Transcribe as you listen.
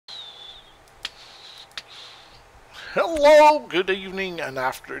Hello, good evening and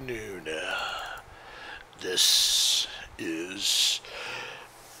afternoon. This is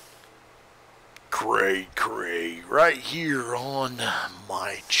Cray right here on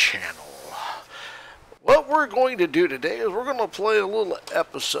my channel. What we're going to do today is we're going to play a little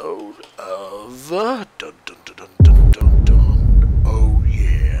episode of dun, dun, dun, dun, dun, dun, dun. Oh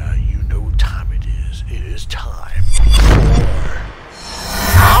yeah, you know what time it is. It is time for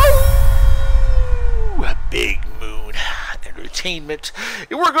Big Moon Entertainment.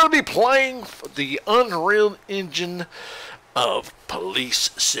 And we're going to be playing the Unreal Engine of Police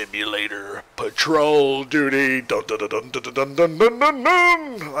Simulator Patrol Duty. Dun, dun, dun, dun, dun, dun, dun, dun, dun,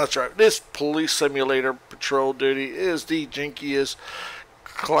 dun. That's right. This Police Simulator Patrol Duty is the jinkiest,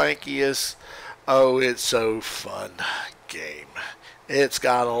 clankiest, oh, it's so fun game. It's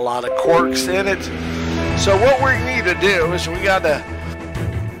got a lot of quirks in it. So what we need to do is we got to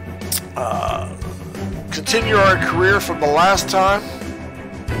continue our career from the last time,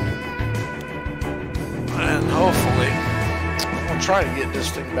 and hopefully I'll try to get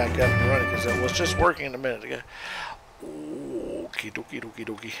this thing back up and running because it was just working a minute ago. Okie dokie dokie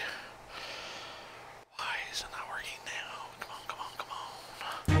dokie. Why is it not working now?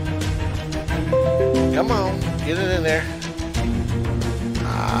 Come on, get it in there.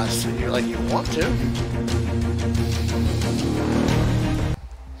 So you're like you want to.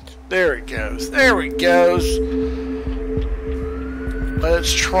 There it goes. There it goes. But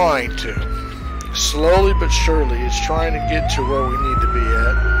it's trying to. Slowly but surely, it's trying to get to where we need to be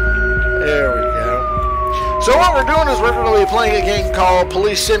at. There we go. So what we're doing is we're going to be playing a game called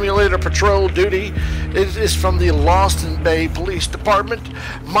Police Simulator Patrol Duty. It is from the Lost in Bay Police Department.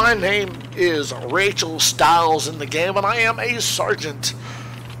 My name is Rachel Stiles in the game, and I am a sergeant.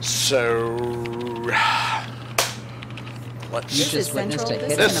 So This is Central.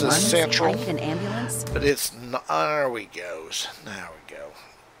 This is Central. I need an ambulance. But it's not. There we go. There we go.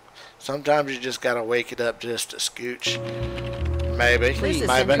 Sometimes you just gotta wake it up just a scooch. Maybe.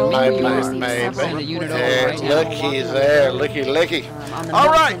 Maybe. Hey, looky there. Looky.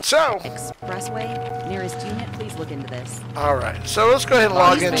 Alright, so. Expressway, nearest unit, please look into this. Alright, so let's go ahead and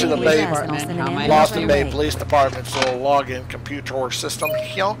log into the Lost in Bay Police Department's little login computer system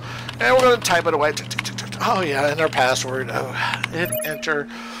here. And we're gonna type it away. Oh yeah, and our password. Oh, hit enter.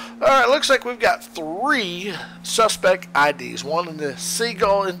 Alright, looks like we've got 3 suspect IDs. One in the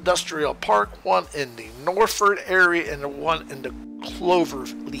Seagull Industrial Park, one in the Norford area, and one in the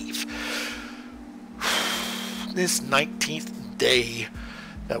Cloverleaf. This 19th day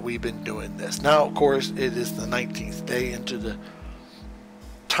that we've been doing this. Now, of course, it is the 19th day into the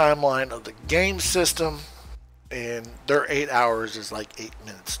timeline of the game system, and their 8 hours is like 8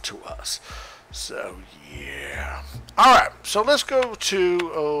 minutes to us. So yeah. Alright, so let's go to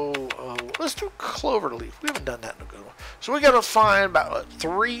let's do Cloverleaf. We haven't done that in a good one. So we gotta find about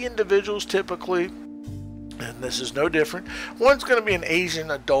 3 individuals typically, and this is no different. One's gonna be an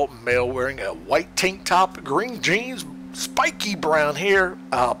Asian adult male wearing a white tank top, green jeans, spiky brown hair,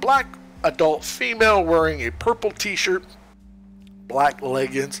 black adult female wearing a purple t-shirt, black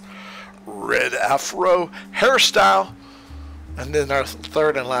leggings, red afro hairstyle. And then our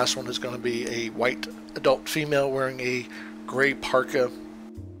third and last one is going to be a white adult female wearing a gray parka,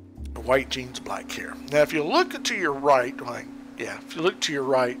 white jeans, black hair. Now, if you look to your right, if you look to your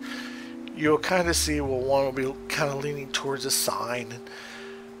right, you'll kind of see, well, one will be kind of leaning towards a sign. And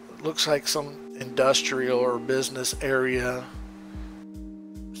it looks like some industrial or business area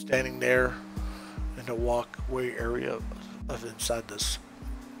standing there in the walkway area of inside this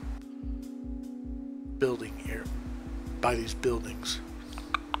building here. By these buildings.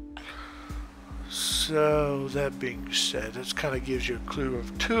 So that being said, this kind of gives you a clue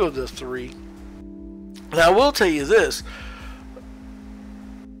of 2 of the 3. Now I will tell you this,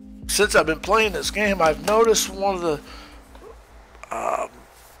 since I've been playing this game, I've noticed one of the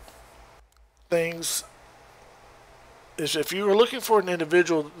things is if you were looking for an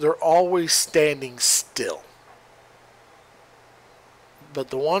individual, they're always standing still, but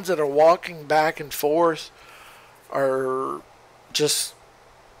the ones that are walking back and forth are just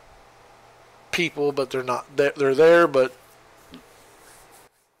people, but they're not. They're there, but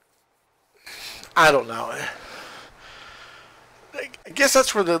I don't know. I guess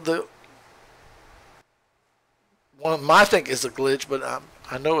that's where the one of my think is a glitch, but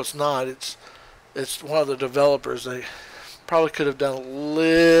I know it's not. It's one of the developers. They probably could have done a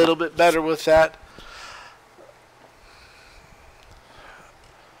little bit better with that.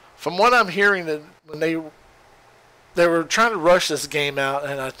 From what I'm hearing, that when they were trying to rush this game out,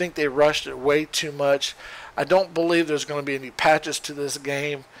 and I think they rushed it way too much. I don't believe there's going to be any patches to this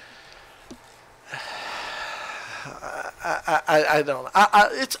game. I don't know.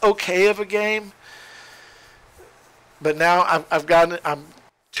 It's okay of a game, but now I'm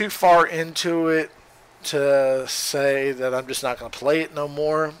too far into it to say that I'm just not going to play it no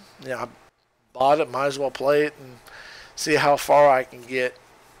more. I bought it, might as well play it and see how far I can get.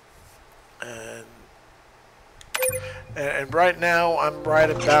 And right now I'm right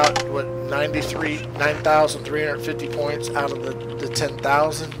about 9,350 points out of the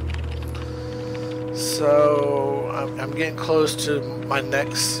 10,000. So I'm getting close to my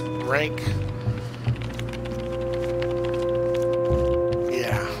next rank.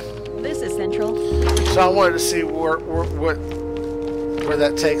 Yeah. This is Central. So I wanted to see where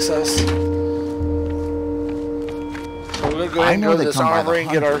that takes us. So we're gonna go ahead and go to this armory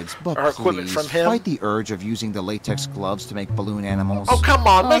and get our equipment from him. Fight the urge of using the latex gloves to make balloon animals. Oh come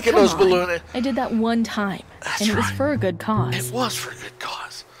on, making those balloon. I did that one time, and it was for a good cause. It was for a good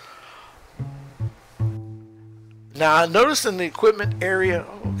cause. Now I noticed in the equipment area.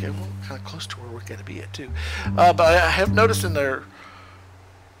 Oh, okay, well, kind of close to where we're going to be at too. But I have noticed in there.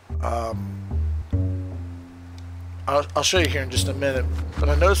 I'll show you here in just a minute. But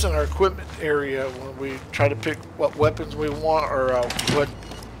I noticed in our equipment area when we try to pick what weapons we want or what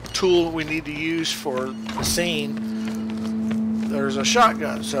tool we need to use for the scene, there's a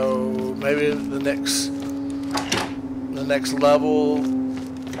shotgun. So maybe the next level,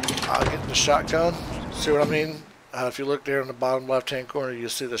 I'll get the shotgun. See what I mean? If you look there in the bottom left-hand corner, you'll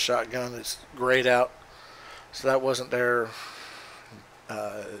see the shotgun. It's grayed out. So that wasn't there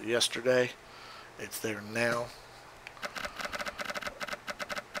yesterday. It's there now.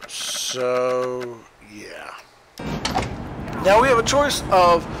 So, yeah. Now we have a choice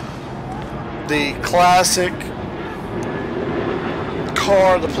of the classic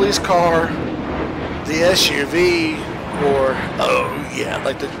car, the police car, the SUV, or, oh yeah,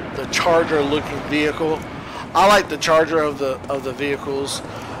 like the Charger looking vehicle. I like the Charger of the vehicles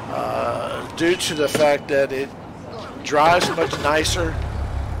due to the fact that it drives much nicer.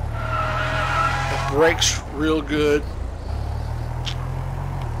 It brakes real good.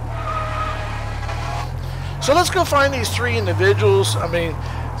 So let's go find these three individuals. I mean,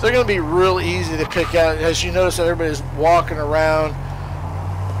 they're going to be real easy to pick out. As you notice, everybody's walking around.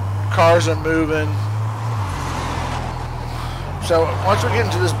 Cars are moving. So once we get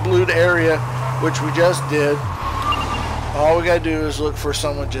into this blued area, which we just did, all we got to do is look for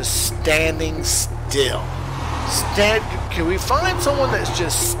someone just standing still. Can we find someone that's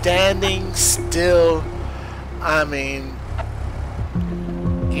just standing still? I mean,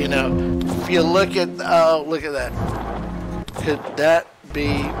 you know, if you look at that. Could that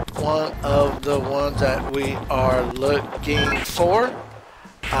be one of the ones that we are looking for?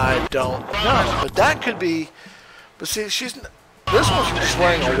 I don't know, but that could be. But see, this one's just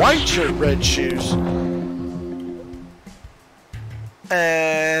wearing a white shirt, red shoes,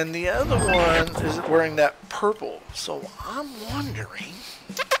 and the other one is wearing that purple. So I'm wondering,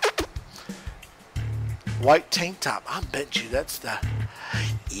 white tank top. I bet you that's the.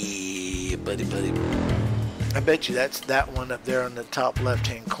 Yeah, buddy. I bet you that's that one up there on the top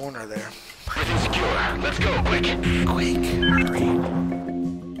left-hand corner there. Getting secure. Let's go, quick. Quick, hurry.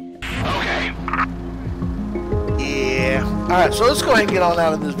 Okay. Yeah. Alright, so let's go ahead and get on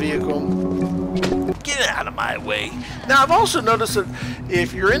out of this vehicle. Get out of my way. Now, I've also noticed that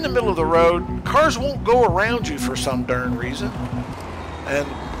if you're in the middle of the road, cars won't go around you for some darn reason. And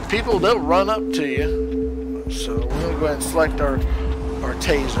people, they'll run up to you. So we're going to go ahead and select our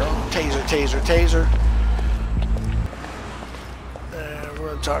taser. Taser. And we're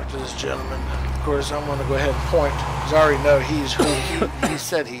going to talk to this gentleman. Of course, I'm going to go ahead and point, because I already know he's who he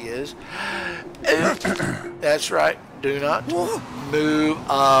said he is. That's right. Do not move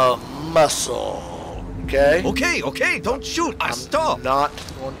a muscle. Okay? Okay. Don't shoot. Stop. I'm not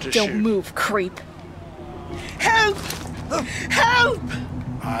going to shoot. Don't move, creep. Help! Help!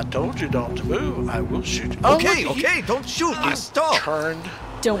 I told you don't to move. I will shoot you. Okay. Don't shoot. Stop. Turned.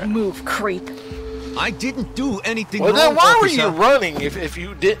 Don't move, creep. I didn't do anything Well, wrong, then why officer. were you running if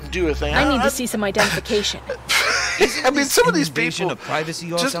you didn't do a thing? I need to see some identification. I mean, some of these Invasion people of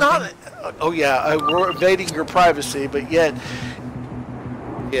privacy or just something? not. Oh yeah, we're invading your privacy, but yet,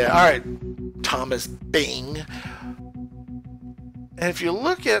 yeah. All right, Thomas Bing. And if you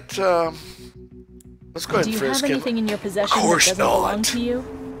look at, let's go ahead Do and you frisk have him. anything in your possession Of that course doesn't belong not. to you?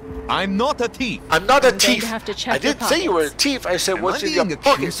 I'm not a thief. I'm not a I'm going to thief. have to check I your didn't say you were a pockets. thief. I said Am what's I in your being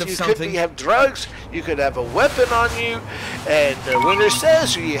pockets. accused of You something? could have drugs. You could have a weapon on you. And the winner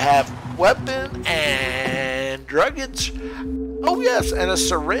says you have weapon and druggage. Oh yes, and a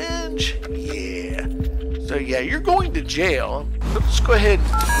syringe. Yeah. So yeah, you're going to jail. let's go ahead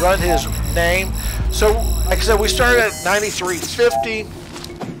and run his name. So, like I said, we started at 9350.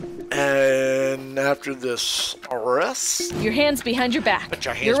 And after this arrest, Your hands behind your back. put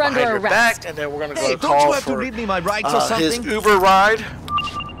your hands You're under behind your arrest. back, and then we're going to Hey, go don't you call have to for read me my rights or his something? Uber ride.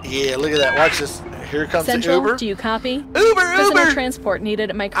 Yeah, look at that. Watch this. Here comes Central, the Uber. do you copy? Uber, Prisoner Uber. transport needed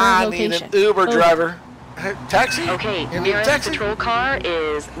at my current I need location. an Uber Over. driver. Hey, taxi? Okay, You need a nearest taxi? patrol car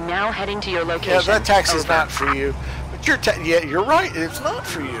is now heading to your location. Yeah, that taxi's Over. not for you. But yeah, you're right. It's not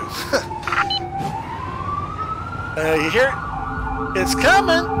for you. You hear it? It's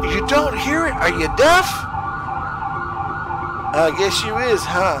coming. You don't hear it. Are you deaf? I guess you is,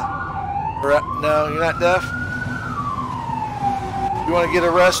 huh? No, you're not deaf? You want to get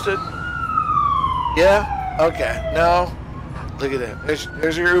arrested? Yeah? Okay. No. Look at that.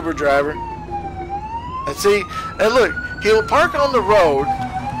 There's your Uber driver. And see, and look, he'll park on the road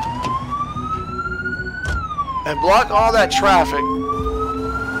and block all that traffic.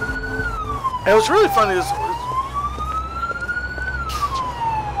 And what's really funny is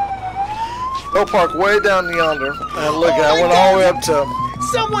they'll park way down yonder. And look, I went all the way up to.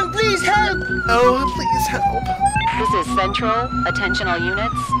 Someone please help! Oh, please help. This is Central. Attention all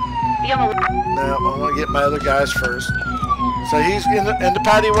units. Be on the No, I want to get my other guys first. So he's in the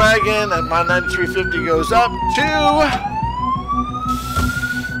paddy wagon, and my 9350 goes up to.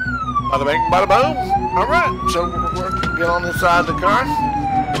 Bada bing, bada boom. All right, so we're get on inside the car.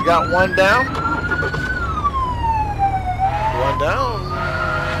 We got one down. One down.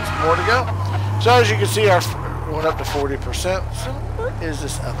 There's more to go. So as you can see, our went up to 40%. So where is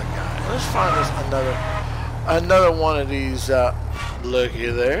this other guy? Let's find this another one of these. Looky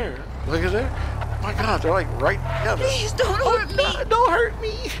there. Look at there. My God, they're like right together. Please don't hurt me! God, don't hurt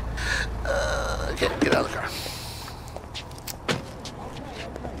me. Okay, get out of the car.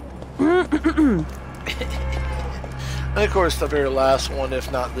 And of course, the very last one,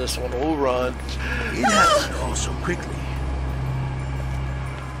 if not this one, will run. It happened all so quickly.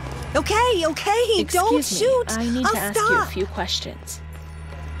 Okay, don't Excuse me, shoot. I need I'll to ask you a stop. few questions.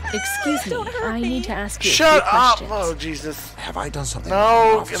 Excuse me, Don't hurt I me. need to ask you a Shut few up! questions. Oh, Jesus. Have I done something No,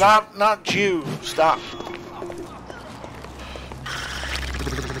 wrong, officer? not you. Stop.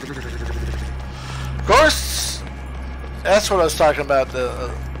 Of course, that's what I was talking about, the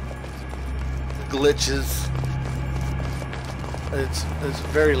glitches. It's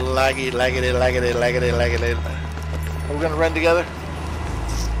very laggedy. We're going to run together.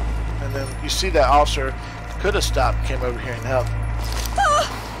 And then you see that officer could have stopped, came over here and helped.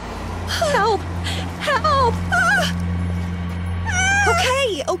 Help!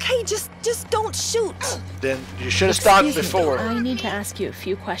 Okay, just don't shoot. Then you should have stopped Excuse me, before. I need to ask you a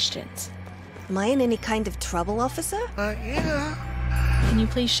few questions. Am I in any kind of trouble, officer? Yeah. Can you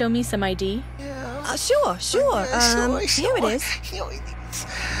please show me some ID? Sure. Here it is.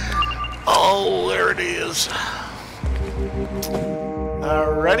 Oh, there it is.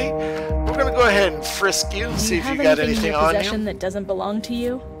 Alrighty. We're going to go ahead and frisk you and Do see you if have you got anything in anything your on possession you. that doesn't belong to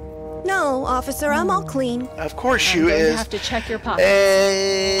you? No, officer, I'm all clean. Of course I'm you going to is. have to check your pockets.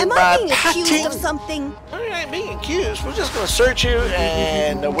 Am I being accused of something? You ain't being accused. We're just going to search you,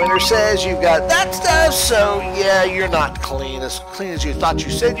 and the winner says you've got that stuff, so yeah, you're not clean. As clean as you thought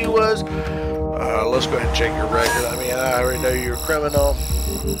you said you was. Let's go ahead and check your record. I mean, I already know you're a criminal.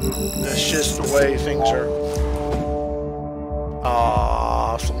 That's just the way things are.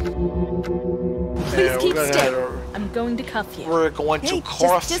 Awesome. Please keep gonna still. have to- I'm going to cuff you. We're going to Hey,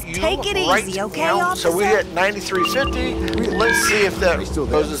 cross just you take it right easy, okay, now. So we officer? hit 9350. Let's see if that still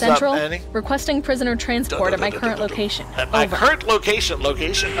there? goes us Central, up any. requesting prisoner transport at my current location. At my Over. current location.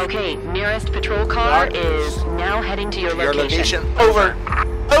 Okay, nearest patrol car is now heading to your Your location. location. Over.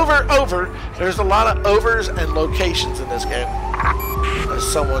 There's a lot of overs and locations in this game. As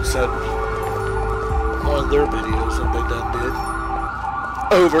someone said in one of their videos that they done did.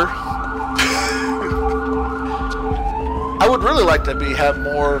 Over. I would really like to have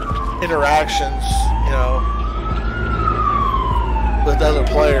more interactions, with other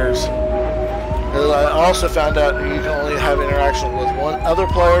players. I also found out you can only have interaction with one other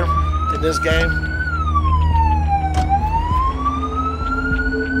player in this game.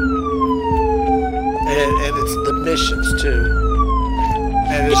 And it's the missions too.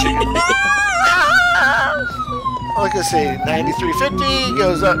 And as you can, like I say, 9350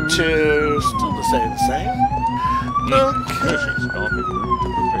 goes up to still the same. Okay.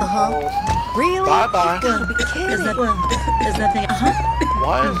 Really? Bye-bye. You gotta be kidding.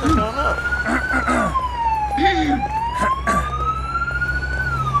 Why is it going up?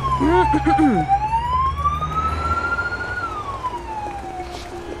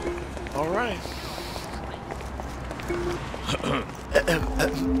 All right.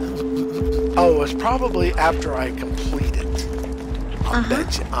 Oh, it's probably after I complete it. I'll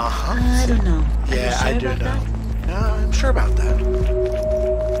bet you. I don't know. Yeah, I do know. Yeah, I'm sure about that.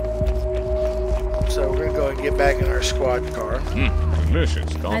 So we're gonna go and get back in our squad car.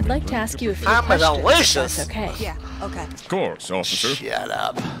 Delicious. I'd like to ask you a few I'm questions. if delicious. that's okay. Yeah, okay. Of course, officer. Shut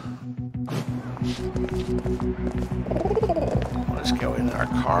up. Let's go in our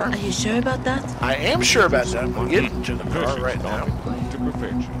car. Are you sure about that? I am sure about that. I'm gonna get into the car right now. To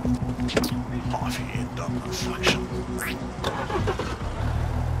perfection. Coffee and double reflection.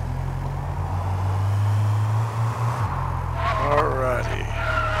 Alrighty.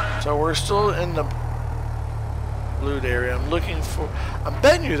 So we're still in the loot area. I'm looking for. I'm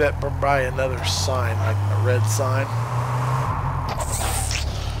betting you that we're by another sign, like a red sign.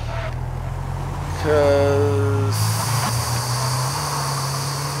 Because.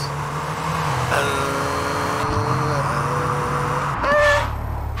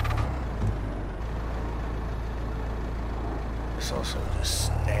 It's also just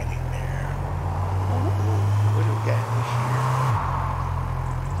standing there. What do we got here?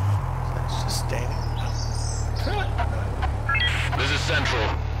 That's just standing. This is Central.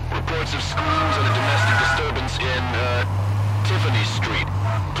 Reports of screams and a domestic disturbance in, Tiffany Street.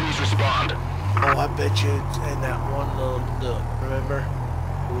 Please respond. Oh, I bet you it's in that one little nook. Remember?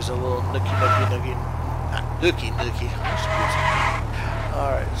 It was a little nookie. Not nookie.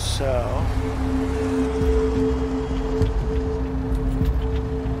 Alright, so.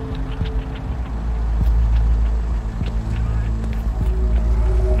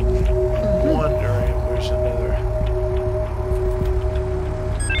 Wondering if there's another.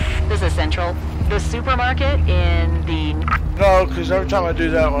 This is Central. The supermarket in the... No, because every time I do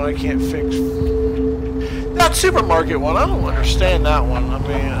that one, I can't fix. That supermarket one, I don't understand that one. I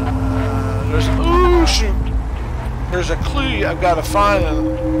mean, there's. Ooh, shoot. There's a clue I've got to find. And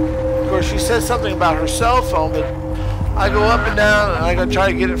of course, she says something about her cell phone, but I go up and down and I go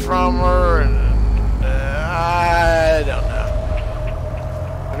try to get it from her, and I don't know.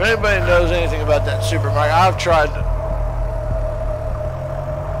 If anybody knows anything about that supermarket, I've tried to.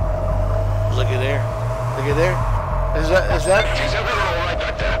 Look at there. Look at there. Is that? Is everything all right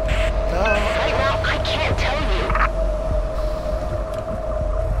back there? No. Right now, I can't tell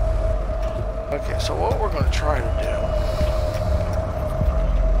you. Okay, so what we're going to try to do.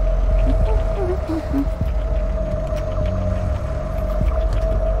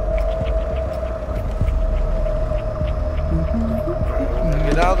 We're gonna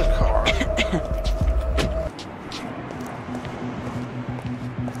get out of the car.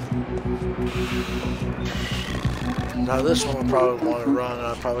 Now this one will probably want to run, and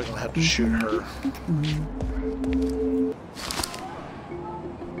I'm probably going to have to shoot her.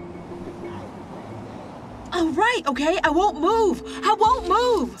 All right, okay? I won't move. I won't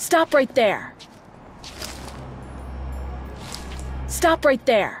move. Stop right there. Stop right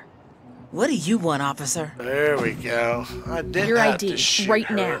there. What do you want, officer? There we go. I didn't Your have ID to shoot right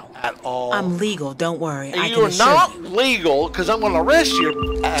her now. at all. I'm legal, don't worry. I can You're assure not you. legal, because I'm going to arrest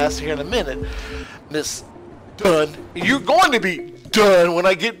your ass here in a minute, Miss Dunn. You're going to be done when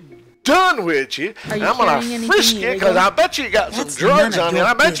I get done with you. Are you And I'm going carrying to anything frisk you, because illegal? I bet you got some That's drugs none of on you. your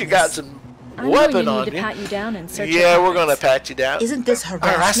I bet you got business. some I know weapon you on need to you. pat you down and search your Yeah, we're going to pockets. pat you down. Isn't this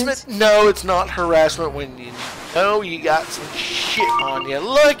harassment? No, it's not harassment when you know you got some shit on you.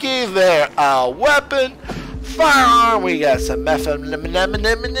 Looky there, a weapon, firearm. We got some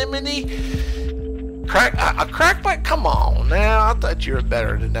crack. A crack pipe. Come on now. I thought you were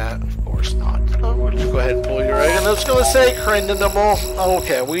better than that. Of course not. Oh, we'll just go ahead and pull your egg. And it's going to say criminal.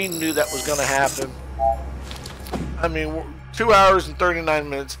 Okay, we knew that was going to happen. I mean, 2 hours and 39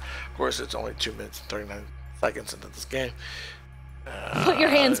 minutes. Of course, it's only 2 minutes and 39 seconds into this game. Put your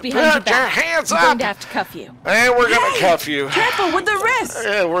hands behind your Put your back. hands I'm up. going to have to cuff you. And we're going to cuff you. Careful with the wrist.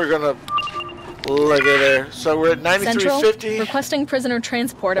 And we're going to look at there. So we're at Central, 9350. requesting prisoner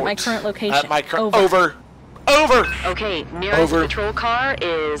transport at my current location. At my over. Okay, nearest Over. patrol car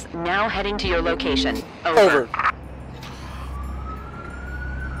is now heading to your location. Over.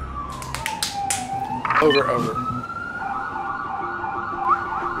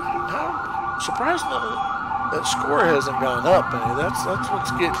 I'm surprised that score hasn't gone up any. That's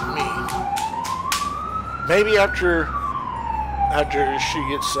what's getting me. Maybe after she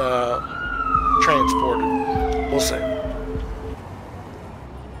gets transported. We'll see.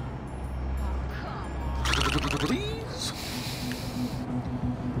 Please.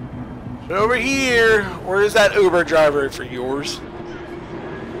 Over here. Where's that Uber driver for yours?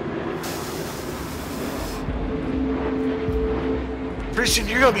 Pretty soon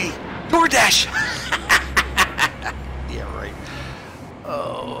you're gonna be DoorDash. Yeah, right.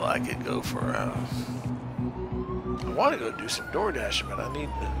 Oh. Oh, I could go for I want to go do some door dashing, but I need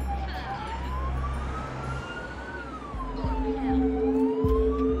to.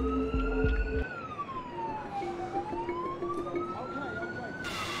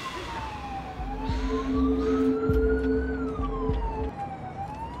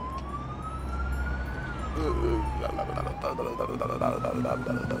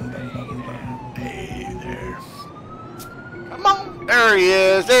 Hey there. Come on. There he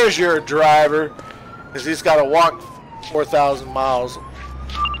is. There's your driver. Because he's got to walk 4,000 miles.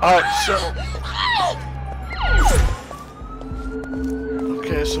 Alright, so.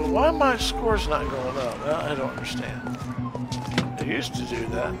 Okay, so why my score's not going up? I don't understand. They used to do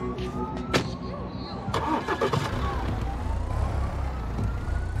that.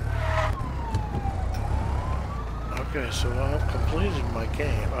 Okay, so I've completed my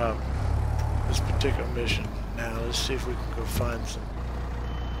game, this particular mission. Now let's see if we can go find some,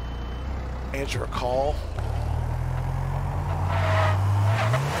 answer a call.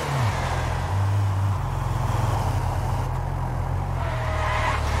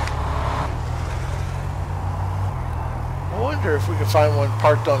 I wonder if we can find one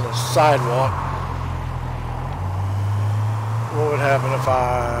parked on the sidewalk. What would happen if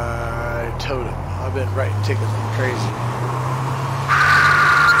I towed him? I've been writing tickets like crazy.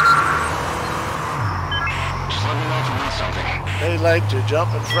 Just let me know if you want something. They like to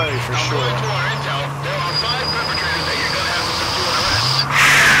jump in front of you for sure. According to our intel, there are 5 perpetrators that you're gonna have to subdue and arrest.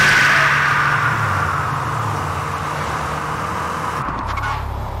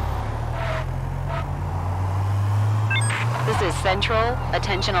 This is Central.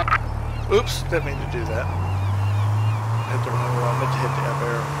 Attention all. Oops, didn't mean to do that. Hit the wrong one. I meant to hit the up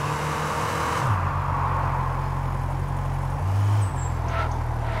arrow.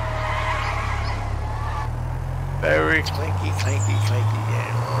 Very clinky, clanky, clanky, yeah.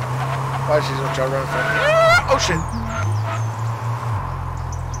 Why she's gonna try to run from me? Oh shit!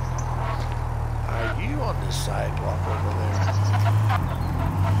 Are you on this sidewalk over there?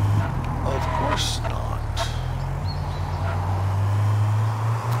 Of course not.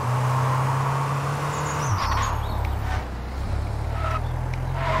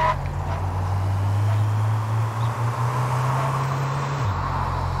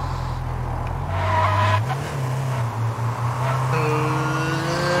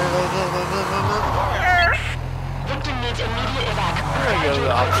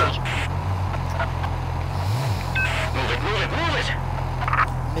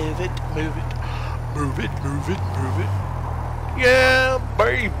 Yeah,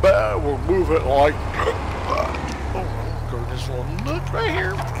 baby, we'll move it like that. Oh, go this little nook right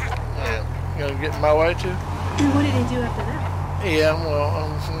here. Yeah, you gonna get in my way too? And what did he do after that? Yeah, well,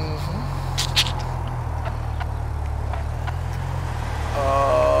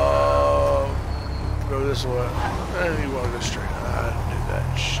 go this way. And you want to go straight. I didn't do that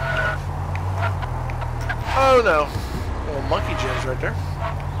stuff. Oh no, little monkey gems right there.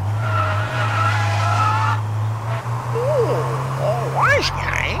 Nice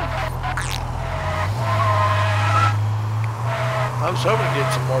guy. I was hoping to get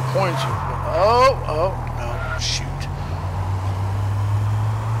some more points. Oh, no, shoot.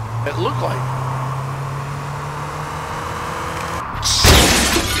 It looked like.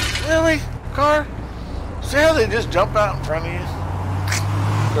 Really? Car? See how they just jump out in front of you?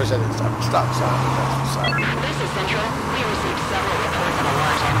 Of course, I didn't stop sign. This is Central. We received several reports of a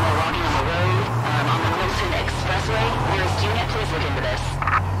large animal walking on the road on the Wilson Expressway. Nearest unit, please look into this.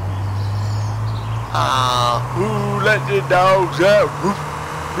 Who let the dogs out? Woof,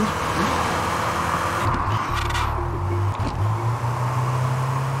 woof, woof.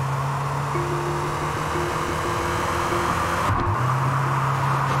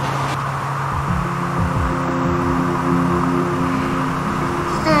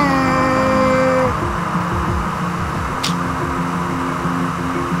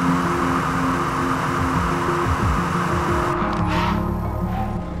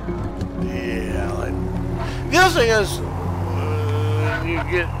 Thing is, you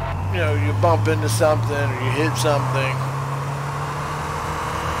get, you bump into something or you hit something,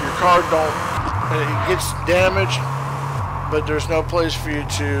 your car it gets damaged, but there's no place for you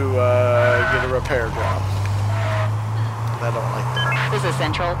to get a repair job. I don't like that. This is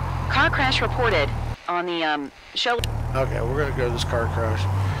Central. Car crash reported on the show. Okay, we're gonna go to this car crash.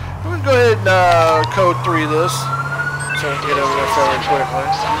 We're gonna go ahead and code 3 this, so we can get over there fairly quickly.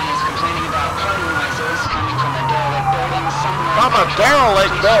 Someone is complaining about party noises coming from the derelict building somewhere. From a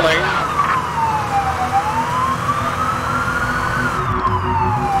derelict building.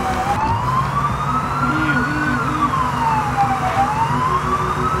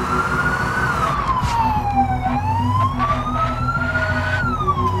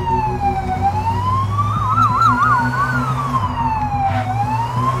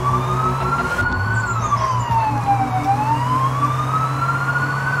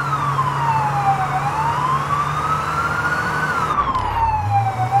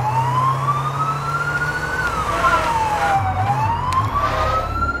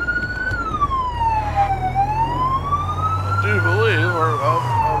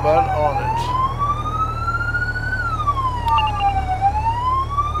 but on it.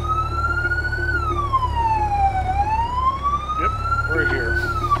 Yep, we're here.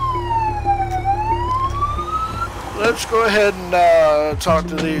 Let's go ahead and talk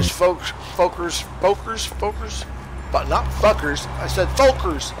to these folkers, but not fuckers. I said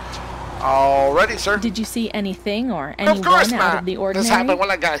folkers. Alrighty, sir. Did you see anything or Of anyone course out not. of the ordinary? This happened when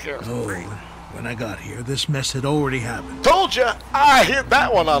I got here. Oh, when I got here, this mess had already happened. Told you, I hit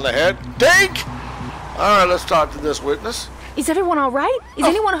that one on the head. Dink! Alright, let's talk to this witness. Is everyone all right? Is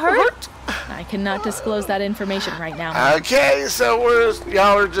anyone hurt? I cannot disclose that information right now. ma'am. Okay, so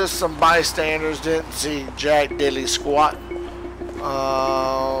y'all are just some bystanders, didn't see Jack Diddley squat.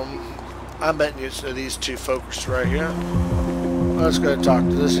 I'm betting you it's these two folks right here. Let's go talk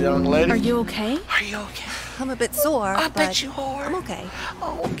to this young lady. Are you okay? Are you okay? I'm a bit sore, I but bet you are. I'm okay.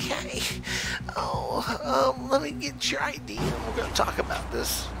 Okay. Oh, let me get your ID and we're going to talk about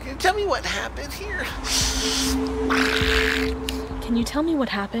this. Can you tell me what happened here? Can you tell me what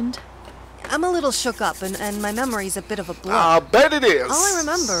happened? I'm a little shook up, and my memory's a bit of a blur. I bet it is. All I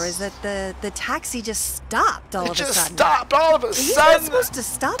remember is that the taxi just stopped all It of a just sudden. stopped all of a He's sudden. not supposed to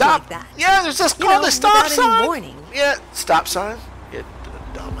stop like that. Yeah, there's just You called know, a stop without any sign. warning. Yeah, stop sign. You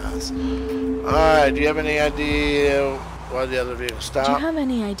dumbass. Alright, do you have any idea why the other vehicle Do you stopped? have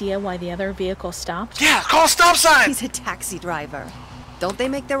any idea why the other vehicle stopped? Yeah, call stop sign. He's a taxi driver. Don't they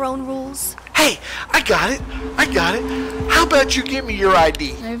make their own rules? Hey, I got it. How about you give me your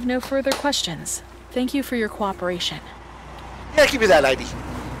ID? I have no further questions. Thank you for your cooperation. Yeah, give me that ID.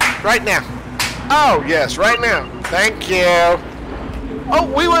 Right now. Oh, yes, right now. Thank you.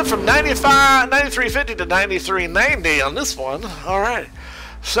 Oh, we went from 93.50 to 93.90 on this one. All right.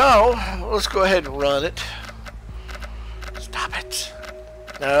 So, let's go ahead and run it. Stop it.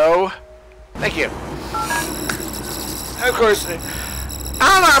 No. Thank you. Of course,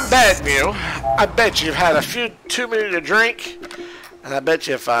 I'm betting you. I bet you've had a few too many to drink. And I bet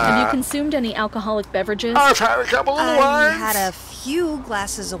you if Have you consumed any alcoholic beverages? I've had a couple of I wines. had a few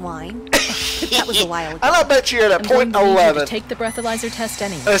glasses of wine. That was a while ago. And I bet you're at a I'm going point to need you to 11. take the breathalyzer test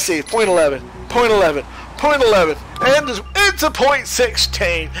anyway. Let's see, point 11, and it's a point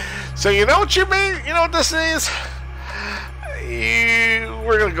 16. So you know what you mean? You know what this is?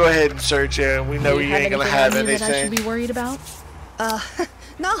 We're gonna go ahead and search you. We know Do you have ain't gonna anything have on you that I should anything. be worried about?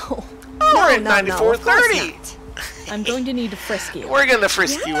 No. Oh, no, we're at no, no, of course 94.30. not. I'm going to need to frisk you. We're gonna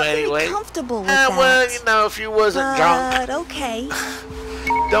frisk Yeah, you I'm very anyway. comfortable with that. Well, you know, if you wasn't drunk, But okay.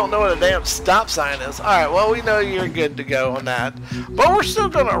 don't know what a damn stop sign is. All right, well, we know you're good to go on that, but we're still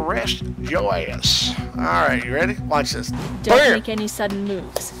gonna arrest your ass. All right, you ready? Watch this. Don't Bam. make any sudden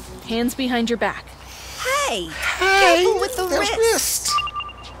moves. Hands behind your back. Hey, careful with the there's wrist.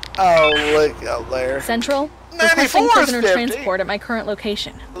 Oh, look out there. Central, 94 requesting is prisoner 50. transport at my current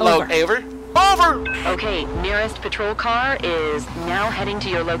location. Hello, Over. Avery. Over. Okay, nearest patrol car is now heading to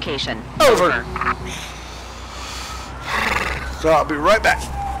your location. Over. So I'll be right back.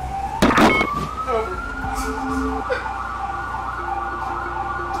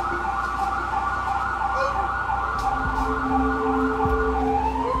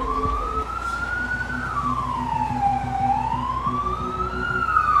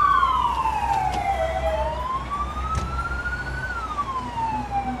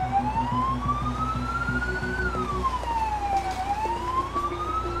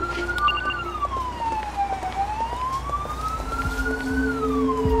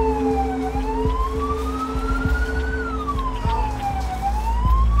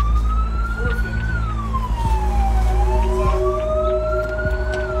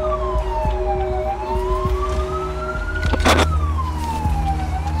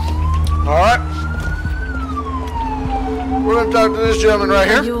 All right. We're gonna talk to this gentleman right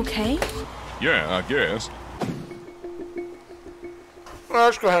Are here. you okay? Yeah, I guess. Well,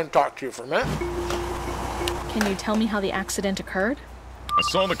 let's go ahead and talk to you for a minute. Can you tell me how the accident occurred? I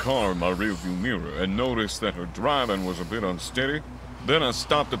saw the car in my rearview mirror and noticed that her driving was a bit unsteady. Then I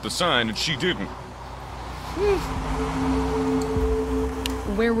stopped at the sign and she didn't.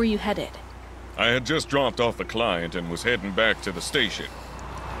 Where were you headed? I had just dropped off the client and was heading back to the station.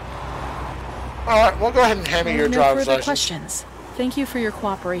 All right, well, go ahead and hand me your no driver's further license. questions. Thank you for your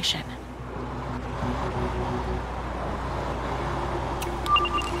cooperation.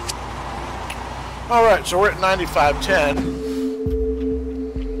 All right, so we're at 9510.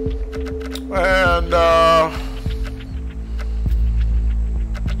 And,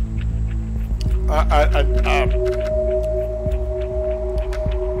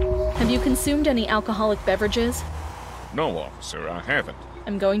 Have you consumed any alcoholic beverages? No, officer, I haven't.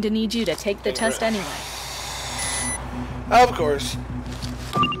 I'm going to need you to take the test anyway. of course.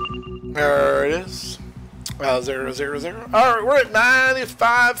 There it is. 0, 0, 0. All right, we're at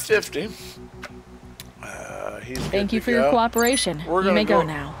 95.50. Thank you for your cooperation. You may go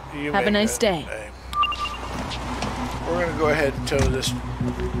now. Have a nice day. We're gonna go ahead and tow this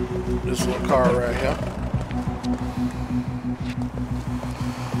little car right here.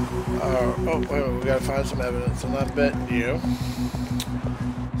 Oh, wait, we gotta find some evidence, and I bet you.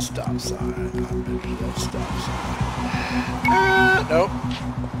 Stop sign. I bet you that stop sign. Nope.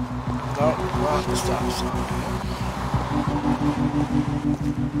 Nope, not the stop sign.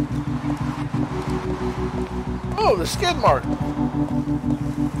 Oh, the skid mark.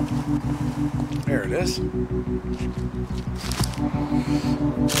 There it is.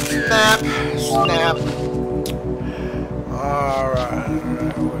 Snap. Snap. Alright.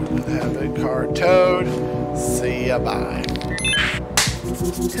 We're gonna have a car towed. See ya, bye.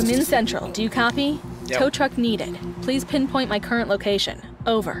 Come in Central. Do you copy? Yep. Tow truck needed. Please pinpoint my current location.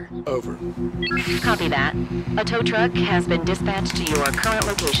 Over. Over. Copy that. A tow truck has been dispatched to your current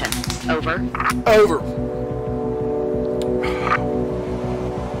location. Over. Over.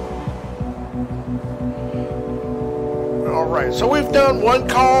 All right, so we've done one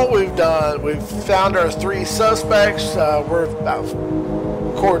call. We've found our 3 suspects. We're about,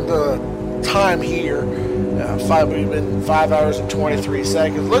 according to the time here, we've been 5 hours and 23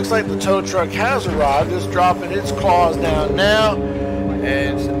 seconds. Looks like the tow truck has arrived. It's dropping its claws down now,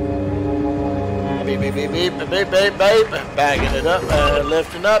 and beep beep beep beep beep beep beep, bagging it up,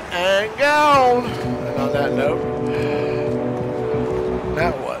 lifting up, and gone. And on that note,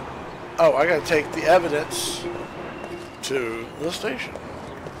 now what? Oh, I got to take the evidence to the station.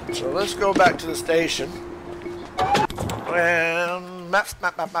 So let's go back to the station. And map.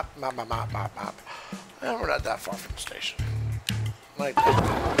 And we're not that far from the station. Like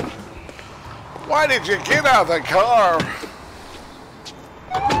that. Why did you get out of the car?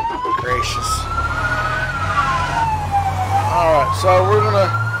 Gracious. Alright, so we're gonna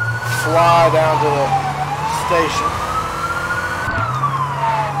fly down to the station.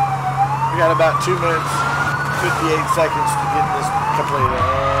 We got about 2 minutes, 58 seconds to get this completed.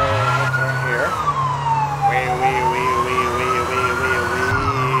 Look right here.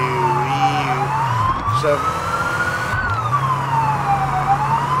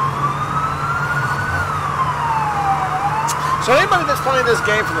 So anybody that's playing this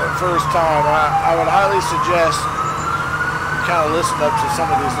game for the first time, I would highly suggest you kind of listen up to some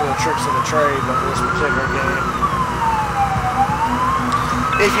of these little tricks of the trade on this particular game.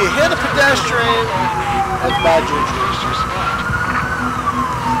 If you hit a pedestrian, that's bad juju.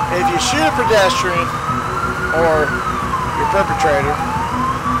 If you shoot a pedestrian or your perpetrator,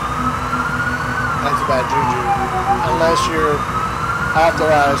 that's a bad juju. Unless you're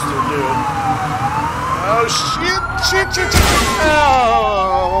authorized to do it. Oh shit, shit.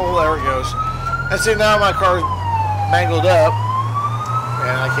 Oh, there it goes. And see, now my car's mangled up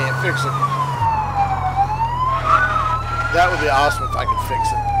and I can't fix it. That would be awesome if I could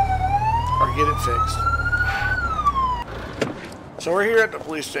fix it. Or get it fixed. So we're here at the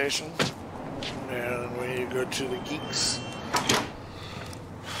police station. And we go to the geeks.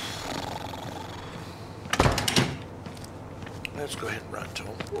 Let's go ahead and run to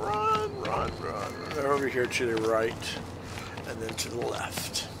them. Run. They're over here to the right, and then to the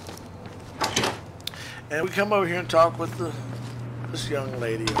left. And we come over here and talk with this young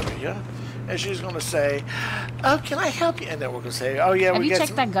lady over here, and she's going to say, "Oh, can I help you?" And then we're going to say, "Oh yeah, Have you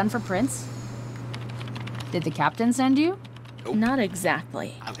checked that gun for prints? Did the captain send you?" Nope. Not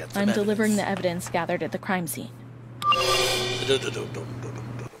exactly. I'm delivering the evidence gathered at the crime scene.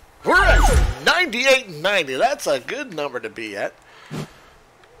 We're at 98.90. That's a good number to be at.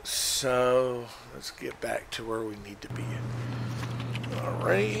 So let's get back to where we need to be.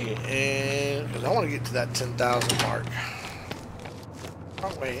 Alright, and because I want to get to that 10,000 mark.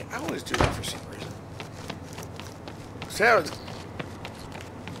 Oh wait, I always do that for some reason. See how it's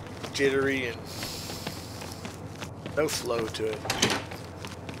jittery and no flow to it.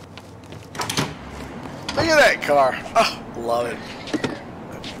 Look at that car. Oh, love it.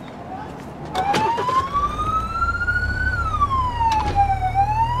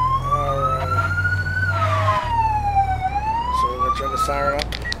 Turn the siren up.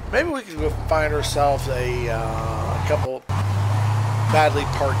 Maybe we could go find ourselves a couple badly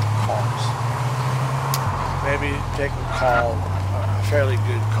parked cars. Maybe take a call, a fairly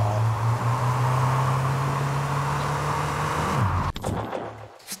good call.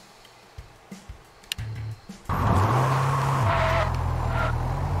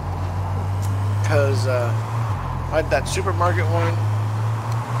 Because like that supermarket one,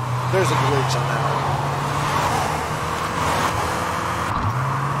 there's a glitch on that one.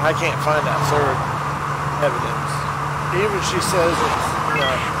 I can't find that third evidence. Even she says it's, you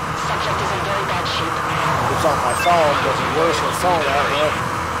know, Subject is in very bad shape. it's on my phone, but where's her phone at? Well,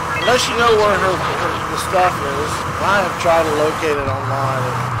 unless you know where the stuff is, I have tried to locate it online.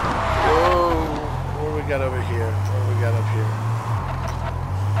 And, whoa, what do we got over here? What do we got up here?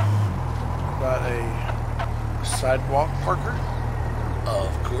 Got a sidewalk parker?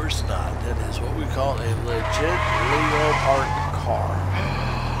 Of course not. That is what we call a legit Leo parked car.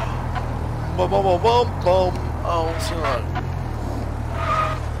 Boom, boom, boom, boom, boom. Oh, son.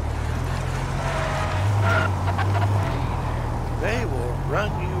 They will run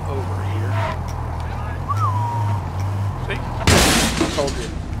you over here. See? I told you.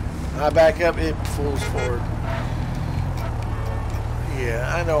 When I back up, it pulls forward.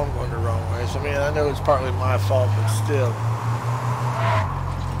 Yeah, I know I'm going the wrong way. So, I mean, I know it's partly my fault, but still.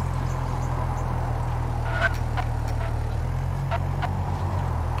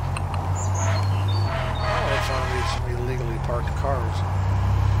 I found these illegally parked cars.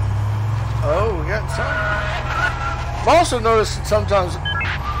 Oh, we got some. I've also noticed that sometimes.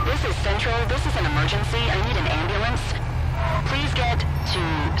 This is Central. This is an emergency. I need an ambulance. Please get to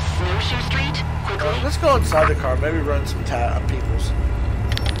Snowshoe Street quickly. Let's go inside the car. Maybe run some peoples.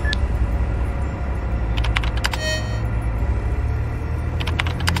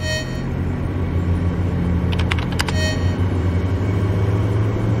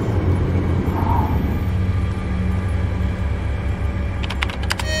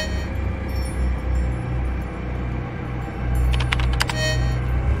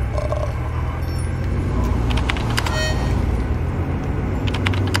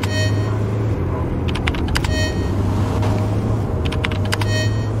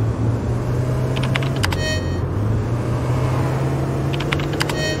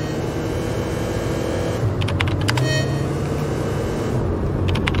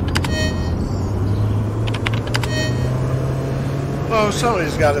 Oh,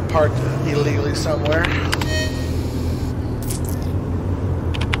 somebody's got it parked illegally somewhere. Both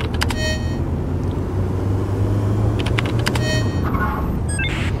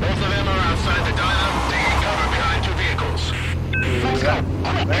of them are outside the diner, taking cover behind two vehicles.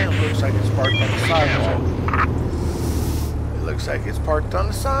 Man, looks like it's parked on the sidewalk. It looks like it's parked on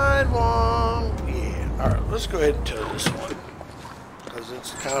the sidewalk. Yeah. Alright, let's go ahead and tow this one. Because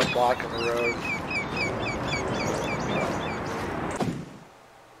it's kind of blocking the road.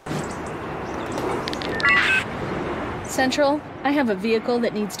 Central, I have a vehicle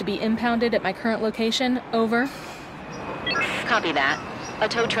that needs to be impounded at my current location. Over. Copy that. A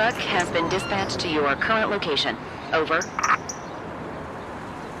tow truck has been dispatched to your current location. Over.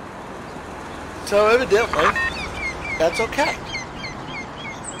 So evidently, that's okay.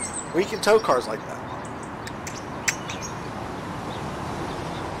 We can tow cars like that.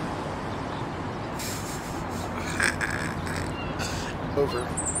 Over.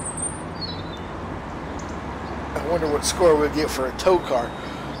 I wonder what score we'll get for a tow car.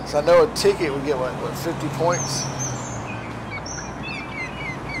 So I know a ticket would get what 50 points.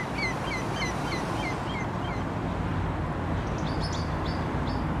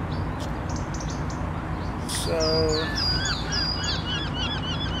 So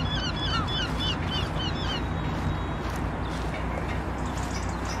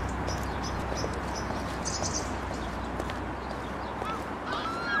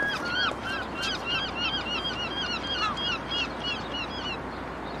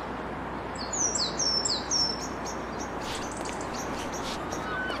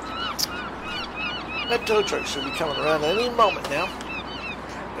that tow truck should be coming around any moment now.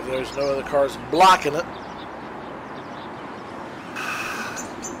 If there's no other cars blocking it.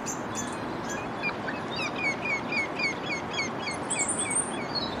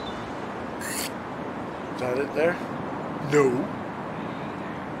 Is that it there? No.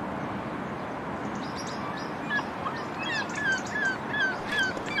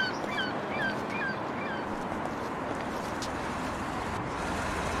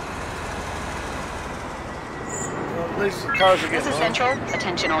 This is Central.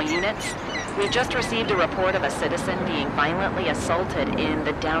 Attention all units. We've just received a report of a citizen being violently assaulted in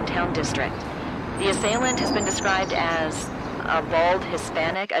the downtown district. The assailant has been described as a bald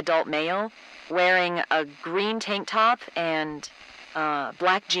Hispanic adult male wearing a green tank top and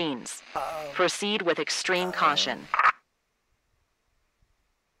black jeans. Proceed with extreme caution.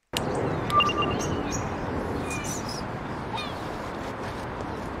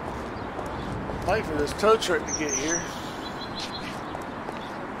 Wait for this tow truck to get here.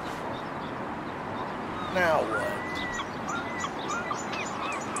 Now what?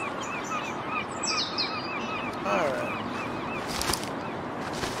 Alright.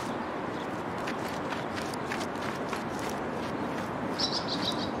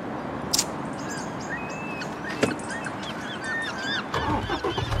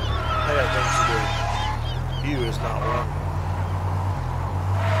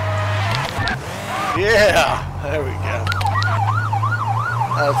 Yeah, there we go.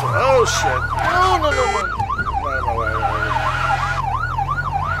 That's what, oh shit. No, no, no, no. No, wait.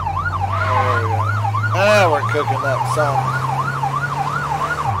 There we go. Ah, we're cooking up some.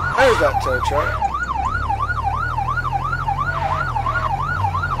 There's that tow truck.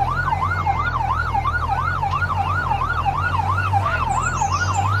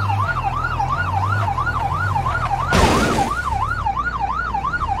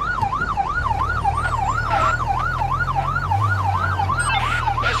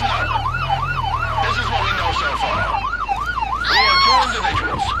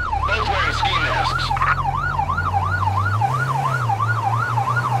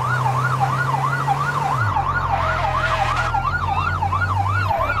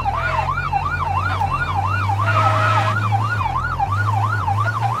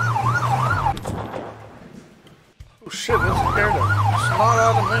 Shit, this scared him. Snot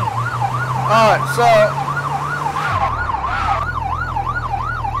out of me. Alright, so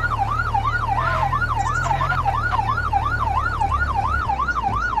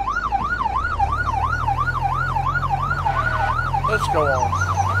let's go on.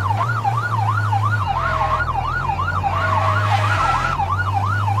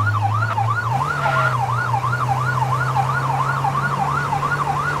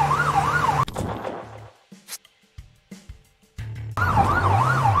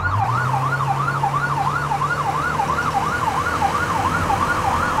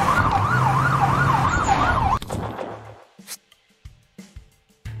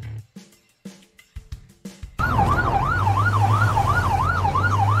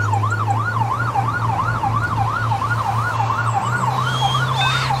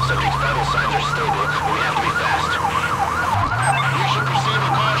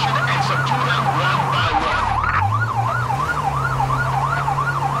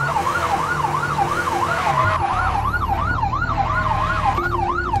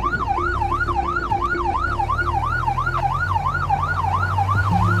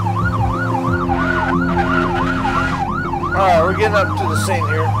 Alright, we're getting up to the scene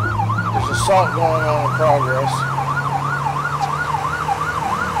here. There's assault going on in progress.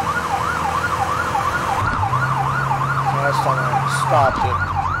 Last time I stopped it.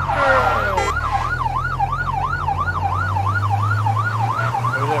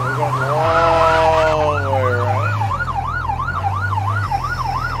 We're going a long way around.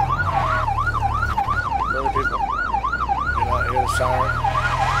 Other people, do not hear the siren.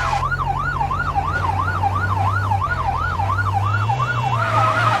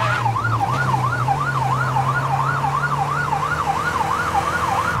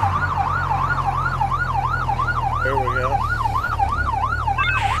 There we go.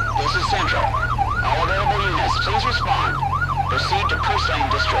 This is Central. All available units, please respond. Proceed to Coastline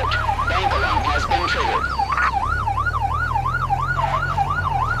District. Bank alarm has been triggered.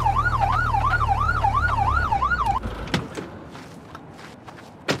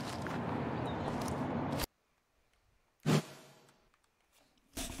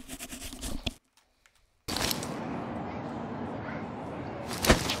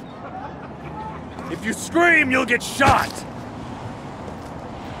 If you scream, you'll get shot!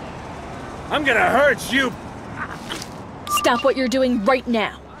 I'm gonna hurt you! Stop what you're doing right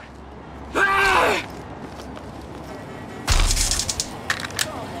now!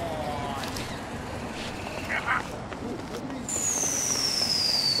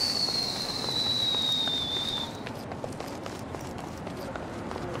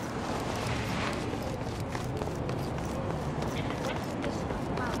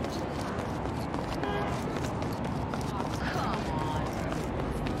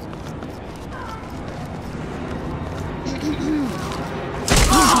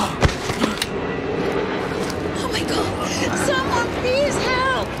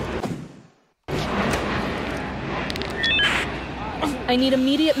 I need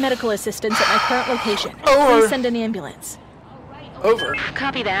immediate medical assistance at my current location. Please send an ambulance. Over.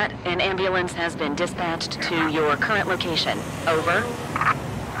 Copy that. An ambulance has been dispatched to your current location. Over.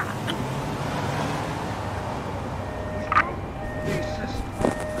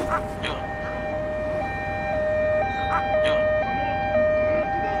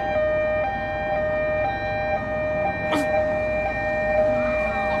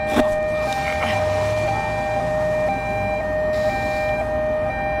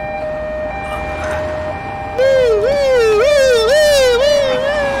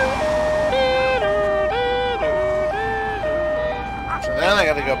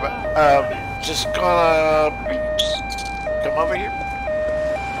 Just gonna come over here.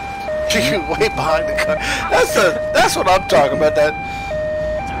 You way behind the car. That's what I'm talking about. That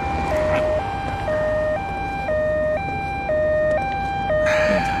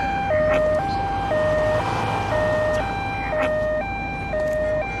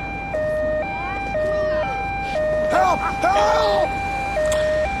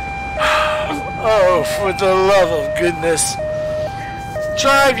Oh, for the love of goodness.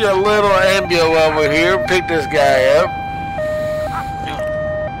 Drive your little ambulance over here and pick this guy up.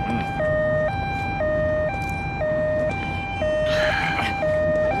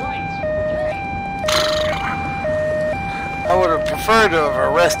 I would have preferred to have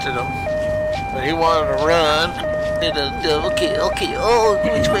arrested him, but he wanted to run. Okay, oh,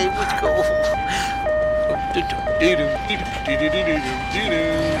 which way, let's go.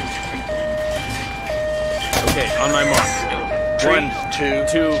 Okay, on my mark. 1, 2,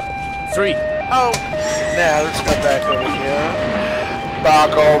 3. Oh, now let's go back over here.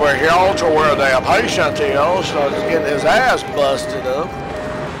 Back over here to where the patient is, so he's getting his ass busted up.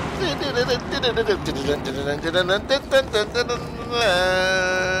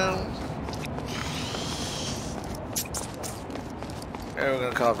 And we're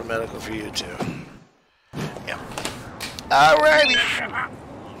gonna call for medical for you too. Yeah. Alrighty.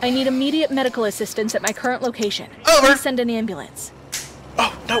 I need immediate medical assistance at my current location. Over. Please send an ambulance.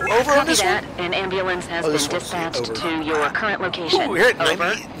 Oh, no, over on this one? An ambulance has Oh, been this one's dispatched over. to your current location. Ooh, we're at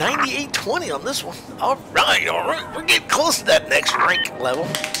Over. 9820 on this one. All right. We're getting close to that next rank level.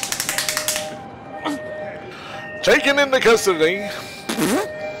 Taken into custody. You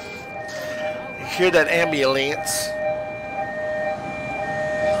hear that ambulance?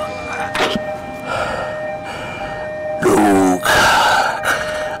 Luke,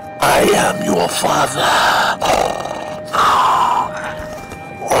 I am your father.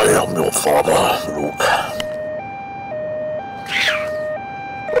 I am your father, Luke.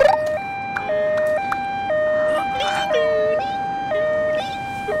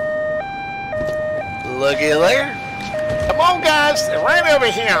 Looky there. Come on, guys. They're right over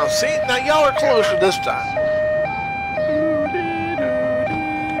here. See? Now, y'all are closer this time.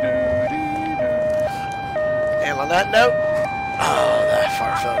 And on that note, oh, that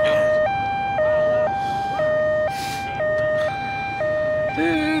far felt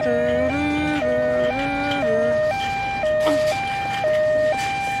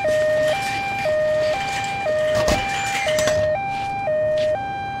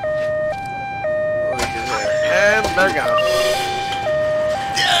and they're gone.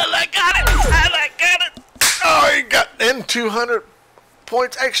 Yeah, I got it! I got it! Oh, you got in 200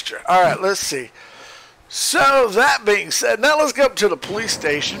 points extra. Alright, let's see. So, that being said, now let's go up to the police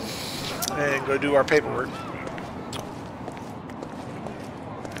station and go do our paperwork.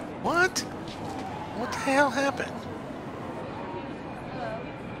 What? What the hell happened?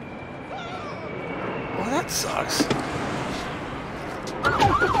 Well, that sucks.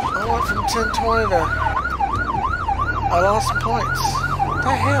 I went from 1020 to... I lost some points. What the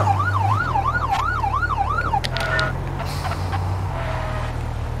hell?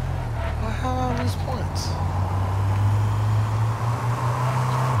 Well, how are these points?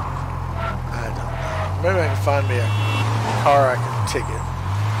 I don't know. Maybe I can find me a car I can ticket.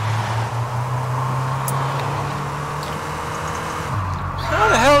 How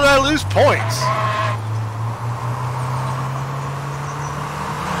the hell did I lose points?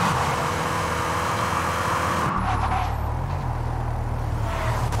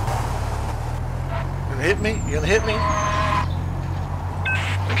 Hit me? You gonna hit me?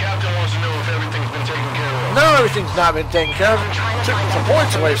 The captain wants to know if everything's been taken care of. No, everything's not been taken care of. Took some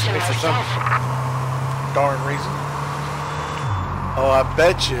points away from me for some darn reason. Oh, I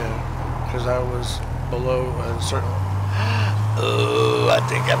bet you, because I was below a certain... Oh, I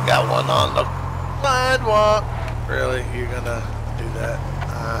think I've got one on the sidewalk. Really? You're gonna do that?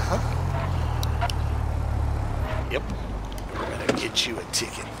 Uh-huh. Yep. We're gonna get you a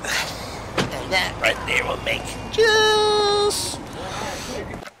ticket. And that right there will make juice.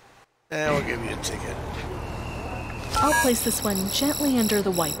 And we'll give you a ticket. I'll place this one gently under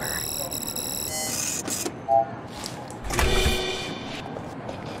the wiper.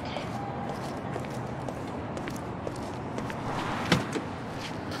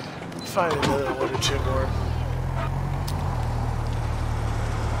 Find another one or two more.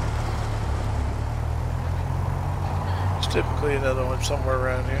 There's typically another one somewhere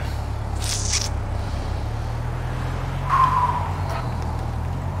around here.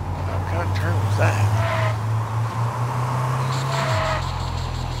 What kind of turn was that?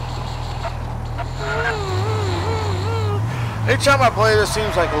 Each time I play this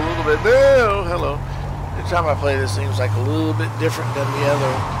seems like a little bit... Oh, hello. Each time I play this seems like a little bit different than the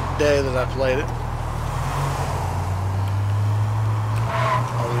other day that I played it.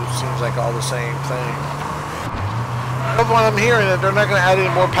 Although it seems like all the same thing. But when I'm hearing it, they're not going to add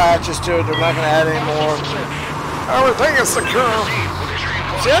any more patches to it. They're not going to add any more. Everything is secure.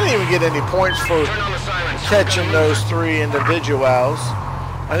 See, I didn't even get any points for catching those 3 individuals.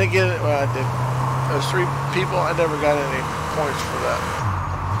 I didn't get it. Well, I did. those 3 people, I never got any points for that.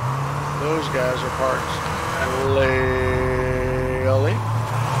 Those guys are parked legally.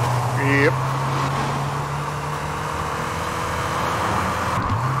 Yep.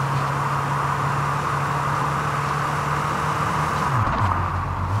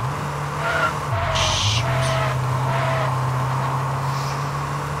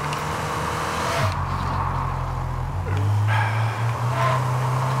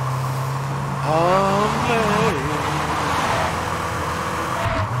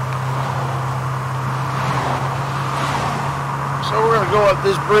 So we're going to go up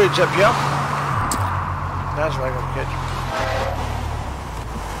this bridge up here. That's where I'm going to catch him.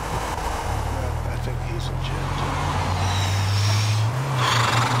 I think he's a jet.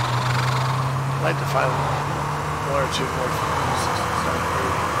 I'd like to find 1 or 2 more. 6,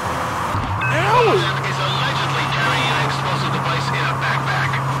 7, 8. Is allegedly carrying an explosive device in a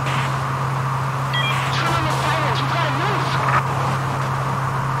backpack. Turn on the sirens. We've got to move.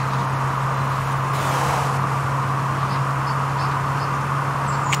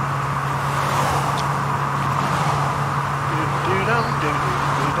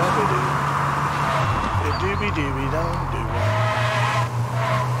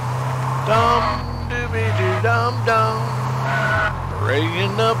 Dum dooby doo dum dum.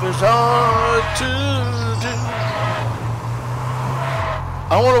 Raising up is hard to do.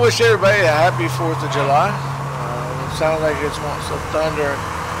 I want to wish everybody a happy 4th of July. It sounds like it's some thunder and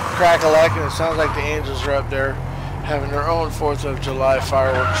crack-a-lack, and it sounds like the Angels are up there having their own 4th of July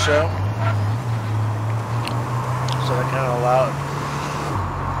fireworks show. So they kind of won't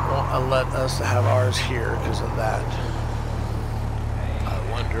let us to have ours here because of that. I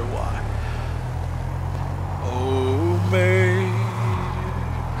wonder why. Oh,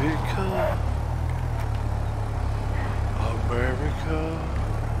 America,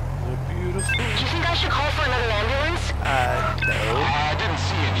 the beautiful. Do you think I should call for another ambulance? No. I didn't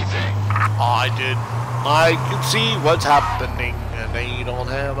see anything. I did. I can see what's happening, and they don't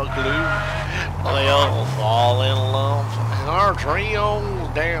have a clue. They all fall in love, and our trio's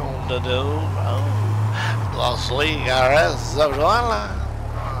down the door. Oh, Los Ligares of July.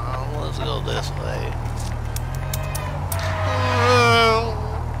 Let's go this way.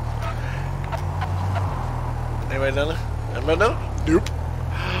 Anybody know? Anybody know? Nope.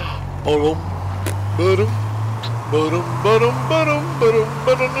 Boom, boom, boom, boom, boom, boom, boom.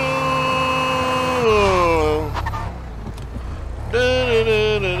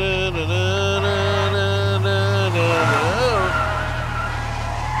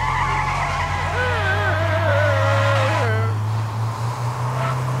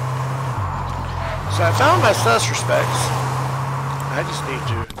 So I found my suspects. I just need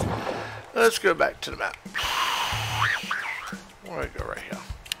to. Let's go back to the map. Where do I go right here?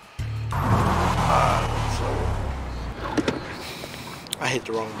 So I hit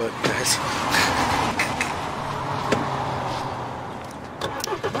the wrong button, guys.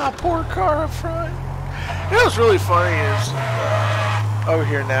 My poor car up front. You know what's really funny is over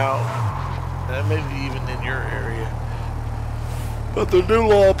here now, and maybe even in your area, but the new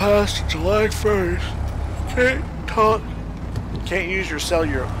law passed July 1st. Can't use your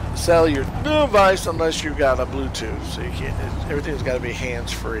cellular device unless you've got a Bluetooth. So you can't. Everything's got to be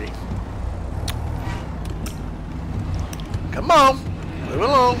hands-free. Come on, move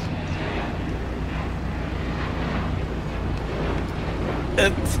along.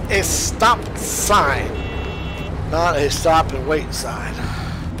 It's a stop sign, not a stop and wait sign.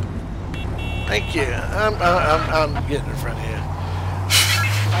 Thank you. I'm getting in front of you.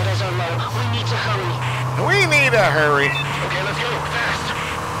 Vitals are low. We need to hurry. We need to hurry. Okay, let's go. Fast.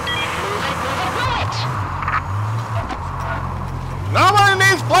 Move it. Nobody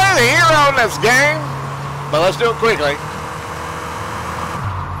needs to play the hero in this game, but let's do it quickly.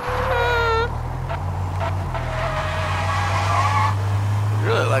 I'd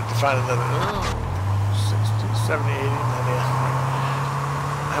really like to find another 60, 70, 80,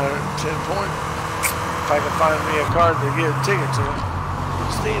 90, 110 point. If I can find me a card to give a ticket to.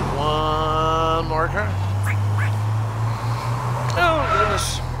 Just need one more card. Oh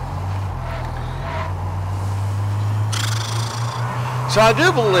goodness. So I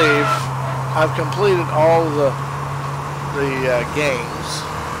do believe I've completed all the games,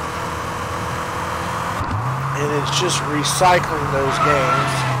 and it's just recycling those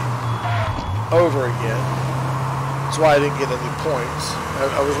games over again. That's why I didn't get any points.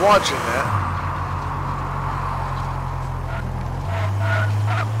 I was watching that.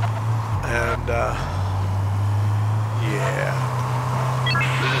 And yeah.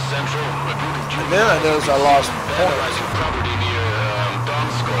 This is Central. And then I noticed I lost points. Property near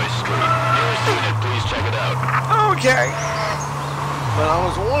Donskoy Street. Nearest unit, please. Okay. But I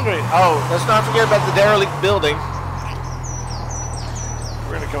was wondering, oh, let's not forget about the derelict building.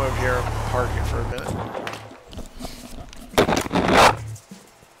 We're going to come over here and park it for a minute.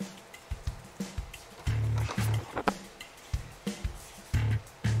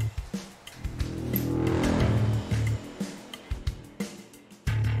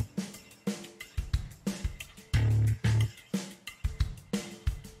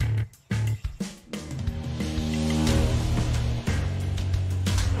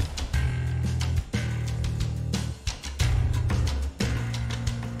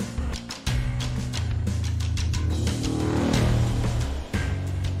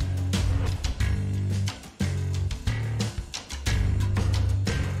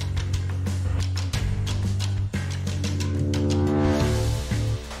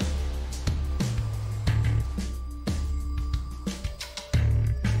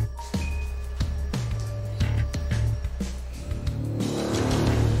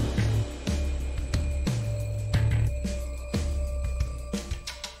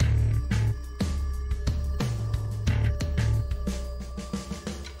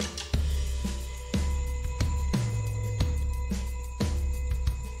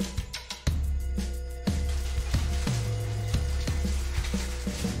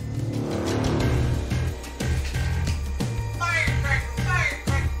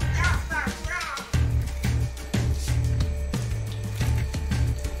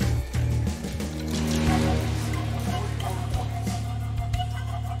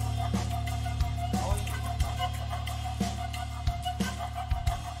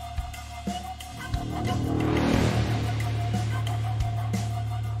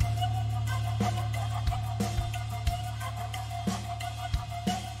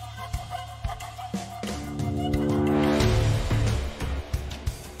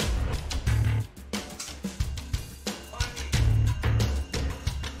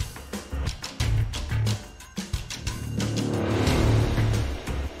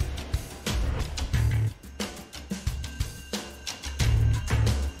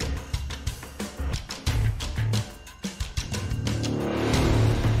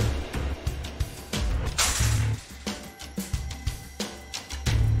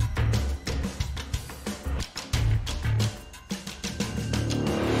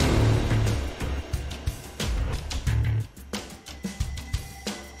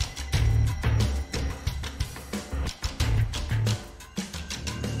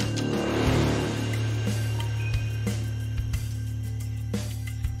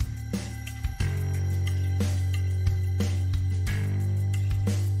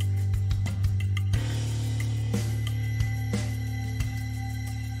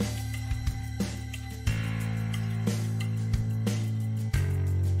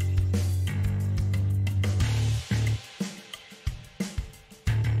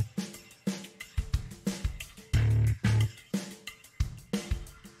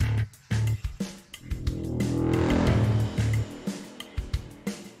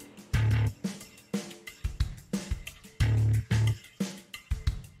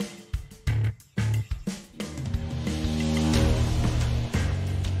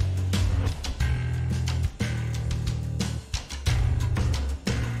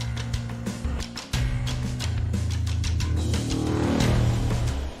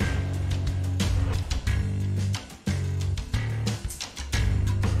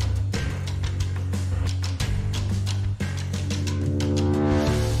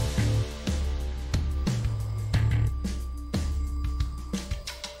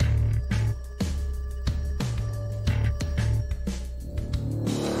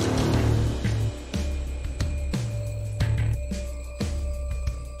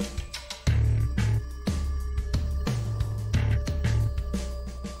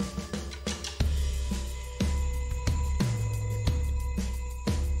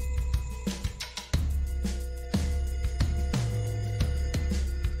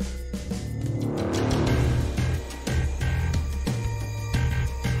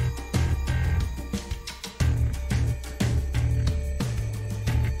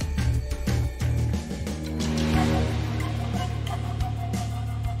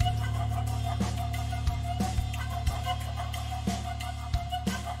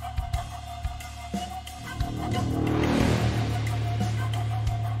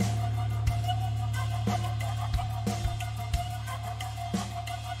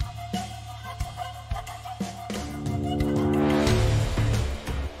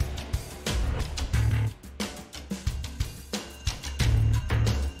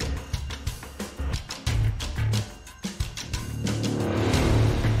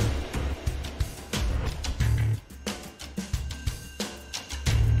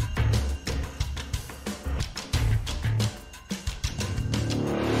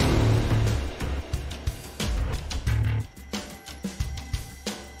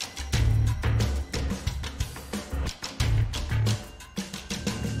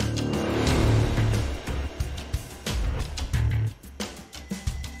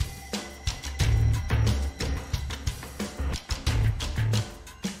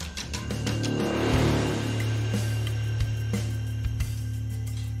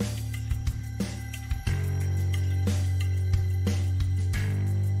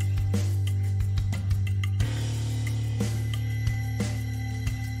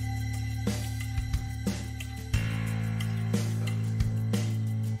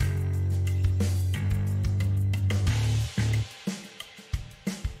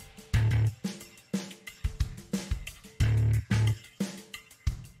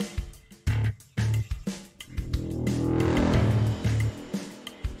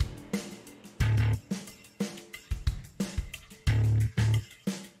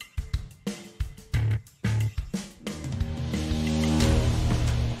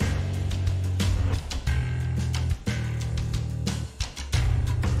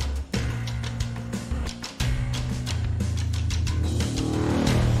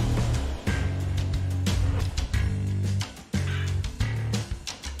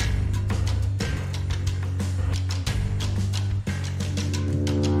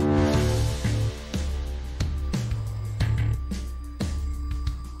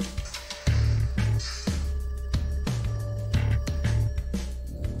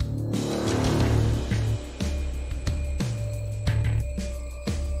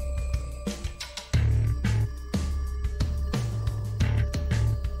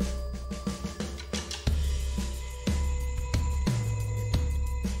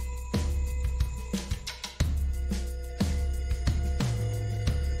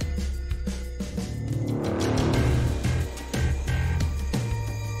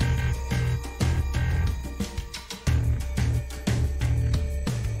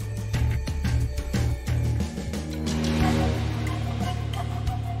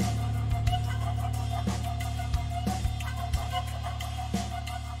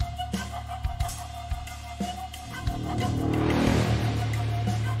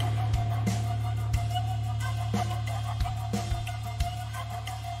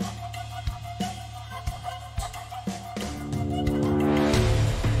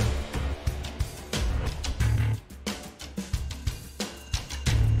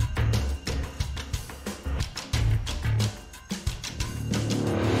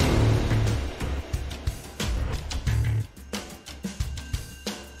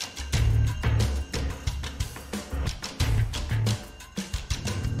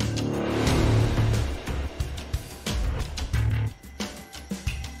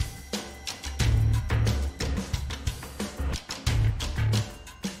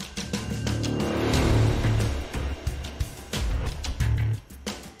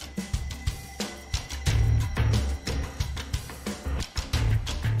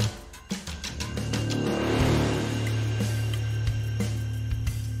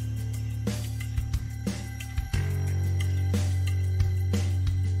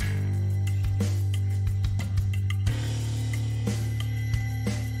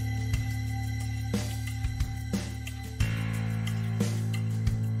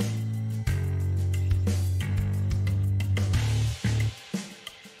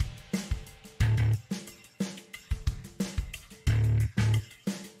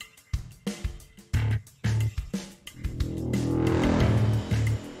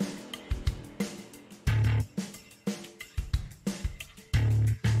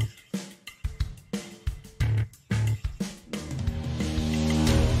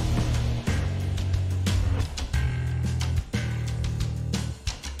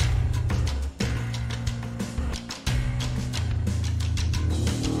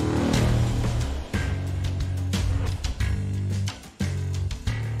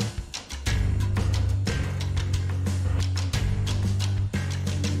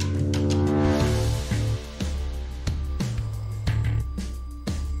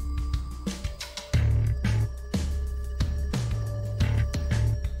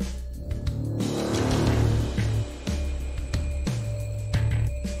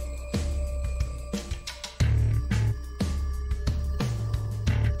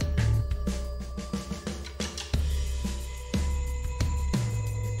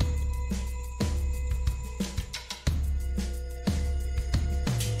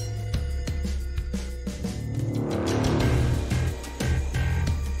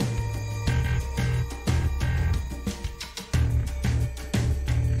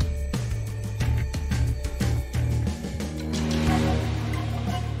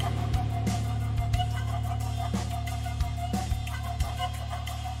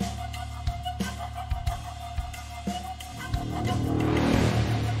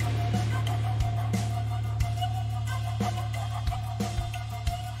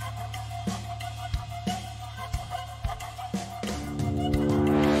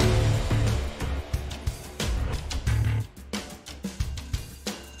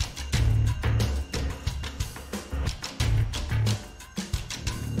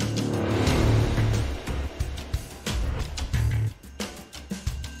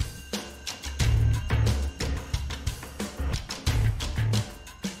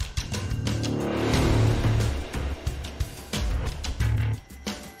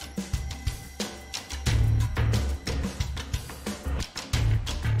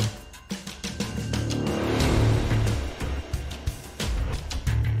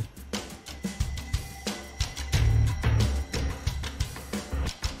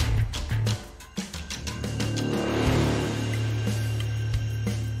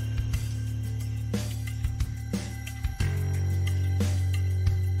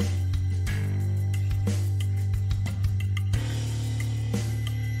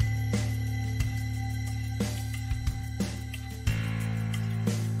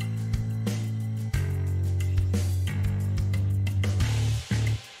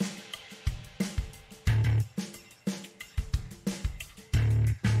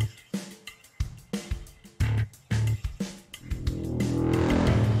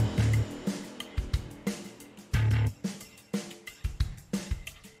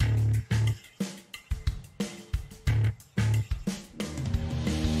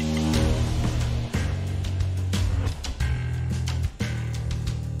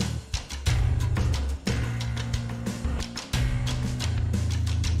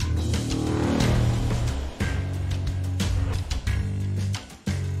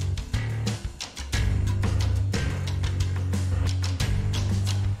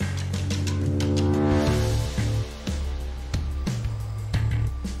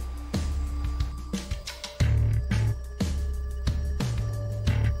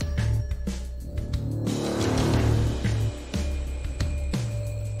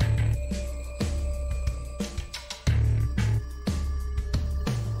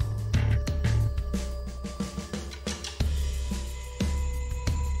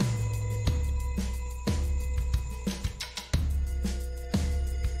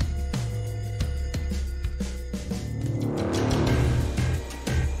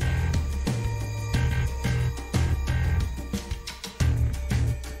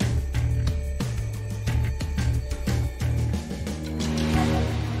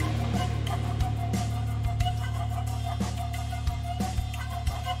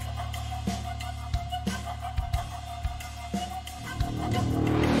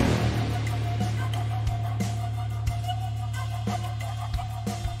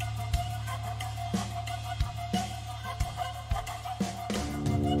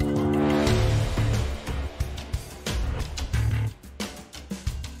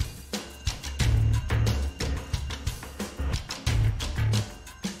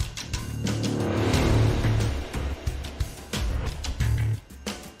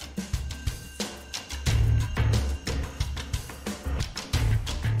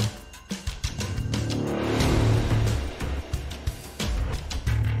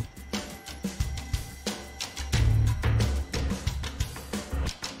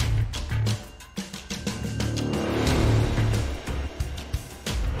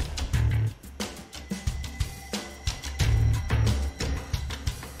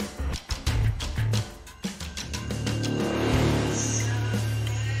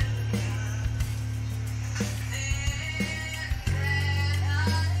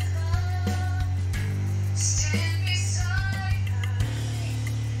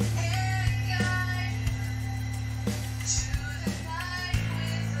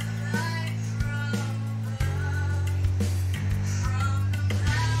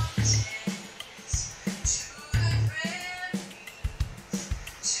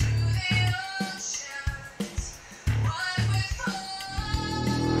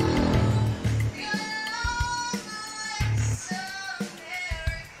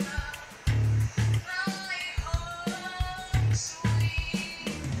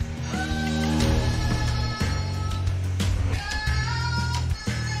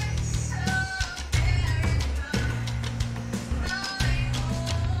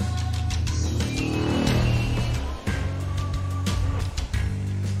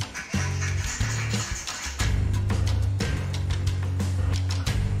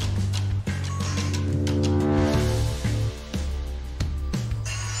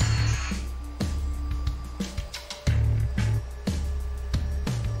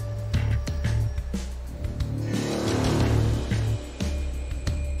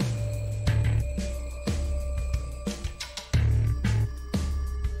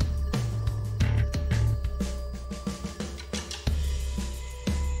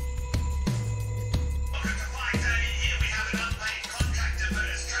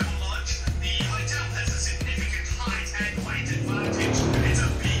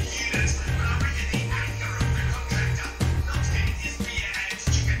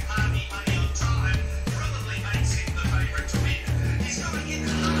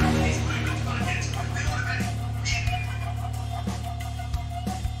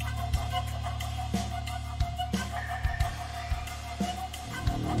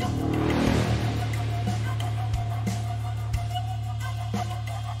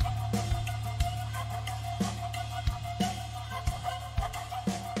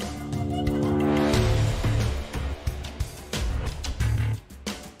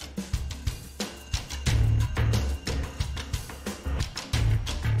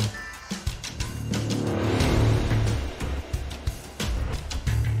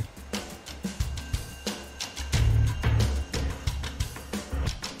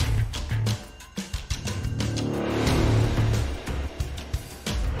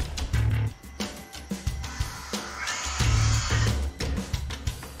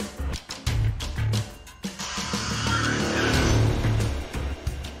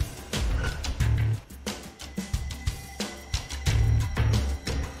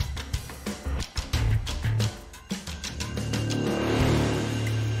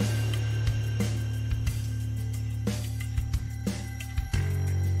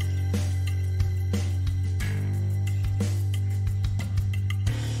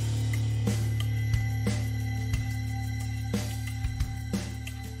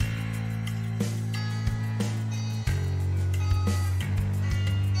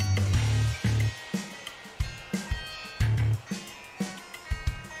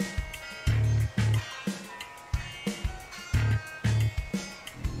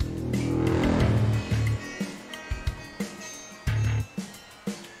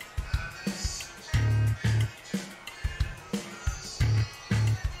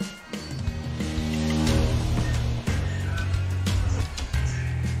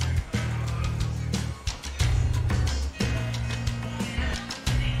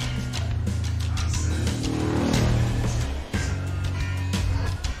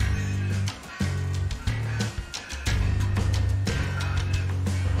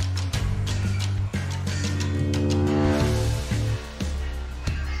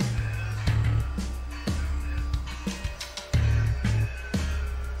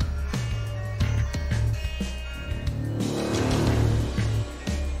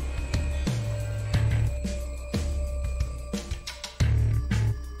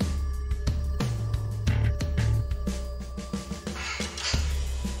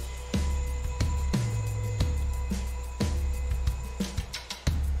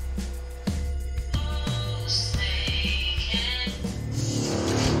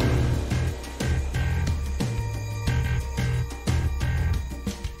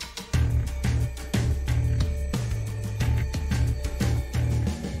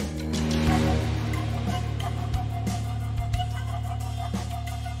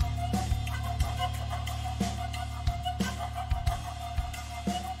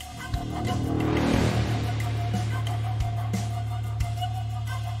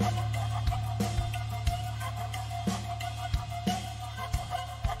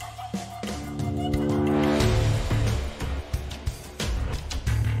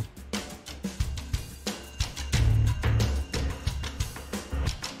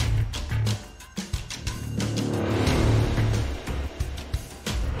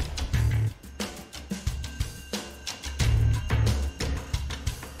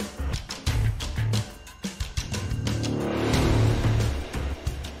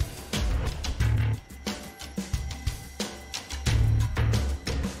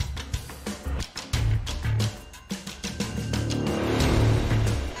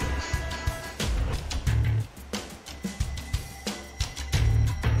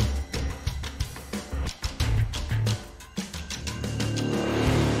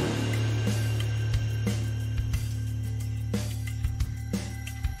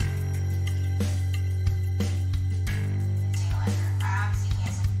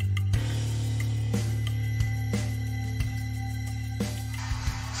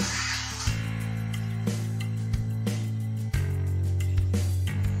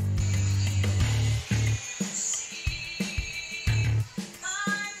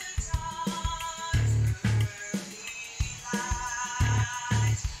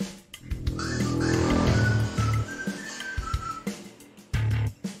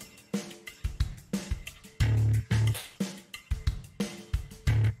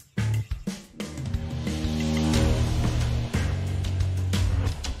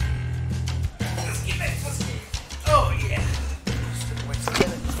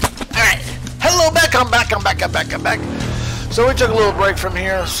 I'm back. So we took a little break from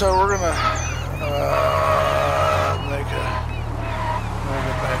here, so we're gonna make it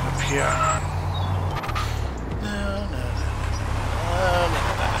back up here.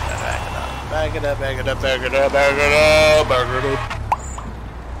 Back it up. What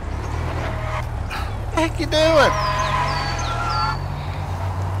the heck you doing?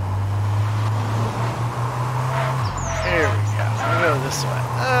 Here we go. We'll go this way.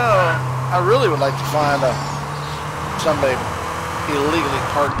 Oh, I really would like to find somebody illegally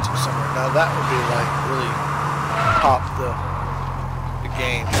parked somewhere. Now that would be like really pop the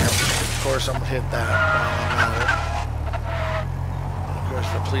game here. Of course, I'm gonna hit that while I'm at it. And of course,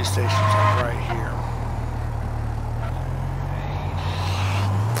 the police station's right here.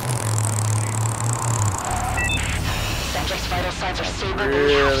 Subject's vital signs are stable.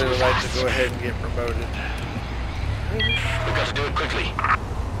 Really would like to go ahead and get promoted. We've got to do it quickly.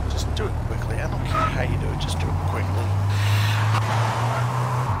 Just do it quickly. I don't care how you do it. Just do it quickly.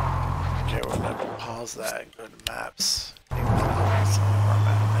 Okay, we're going to pause that. Go to maps.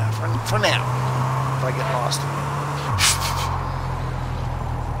 For now. If I get lost again.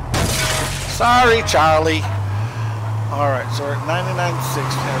 Sorry, Charlie. Alright, so we're at 99.60.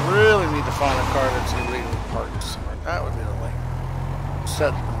 I really need to find a car that's illegally parked somewhere. That would be the link.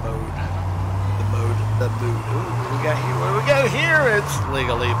 Set the mode. The mood. Ooh, what we got here? What do we got here? It's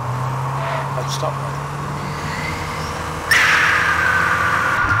legally. Let's stop right.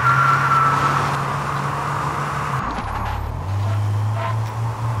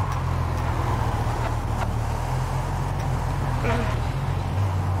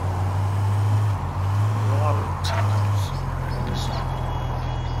 A lot of times.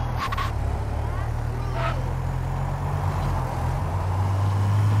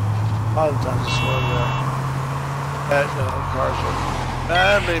 A lot of times it's where the cars are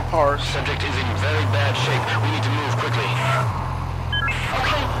badly parked. Subject is in very bad shape. We need to move quickly.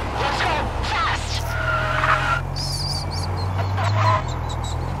 Okay, let's go fast.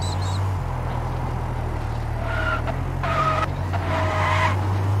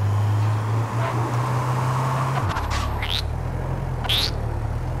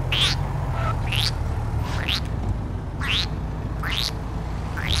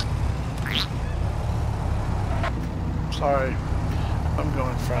 Sorry, I'm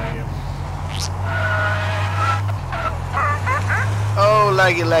going in front of you. Oh,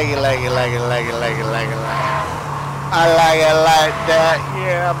 like it. I like it like that.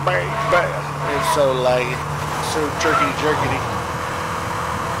 Yeah, baby. It's so laggy. So jerkety.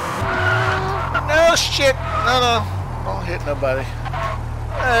 No shit. No. Don't hit nobody.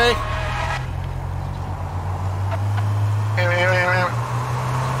 Hey.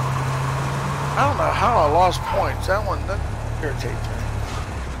 I don't know how I lost points. That irritates me.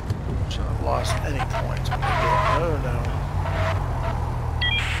 Shouldn't have lost any points. Oh no.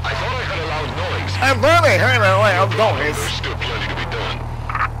 I thought I heard a loud noise. I'm running. I'm going. There's still plenty to be done.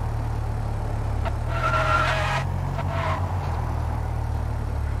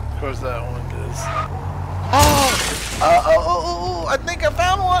 Of course that one is. Oh! I think I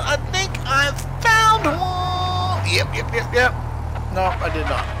found one. Yep. No, I did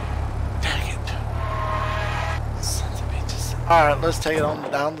not. Dang it. Sons of bitches. Alright, let's take it on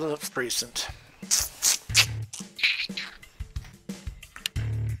down to the precinct.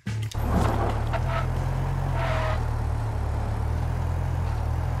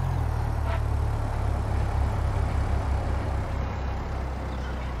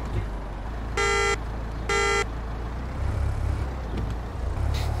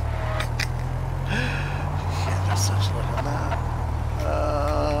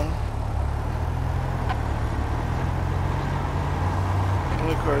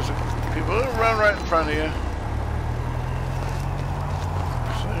 People run right in front of you. See?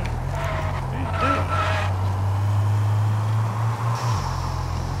 What are you doing?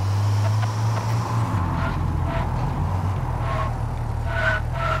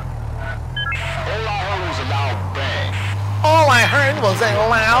 All I heard was a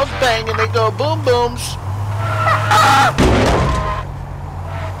loud bang and they go boom booms.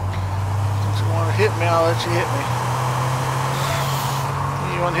 Since you want to hit me, I'll let you hit me.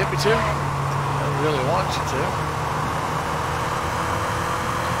 You want to hit me too? I really want you to.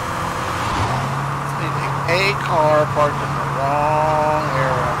 A car parked in the wrong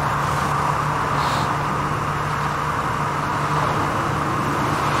area.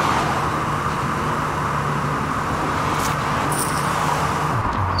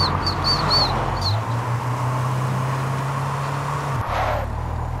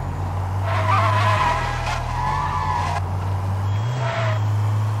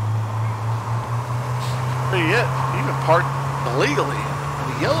 legally in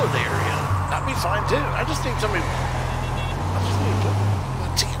the yellowed area, that'd be fine too. I just need somebody. I just need to put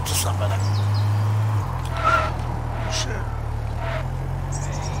a ticket to somebody. Shit.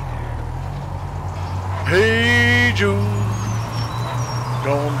 Hey Jude,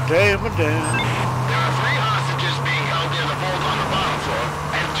 don't damn it down. There are 3 hostages being held near the vault on the bottom floor,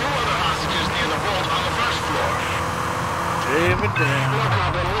 and 2 other hostages near the vault on the first floor. Jam it down. No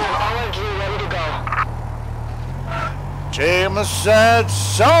problem. We have all our gear ready to go. Jam a sad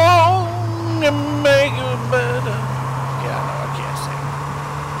song and make it better. Yeah, no, I can't sing.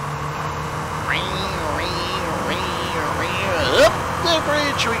 Up the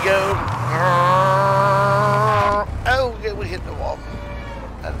bridge we go. Oh, yeah, we hit the wall.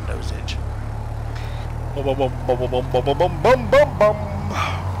 At a nose edge. Bum, bum, bum, bum, bum, bum, bum, bum, bum, bum.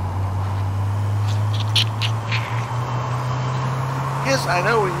 Yes, I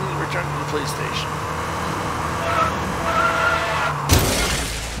know we need to return to the police station.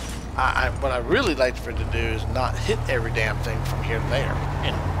 What I really like for it to do is not hit every damn thing from here to there.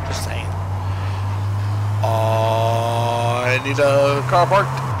 You know, just saying. I need a car parked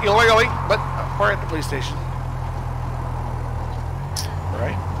illegally, but we're at the police station.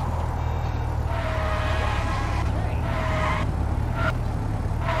 Right?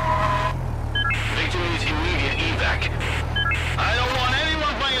 Victim needs immediate evac. I don't want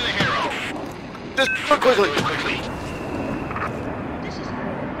anyone playing the hero. Just quickly.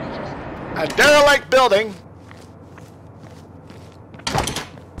 A derelict building.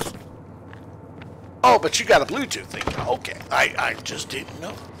 Oh, but you got a Bluetooth thing. Okay, I just didn't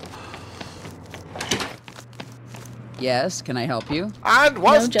know. Yes, can I help you? I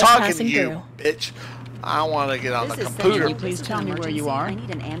was just talking to passing you, through. bitch. I want to get on the This is computer. Central. Can you please This is tell an me where you emergency. are? I need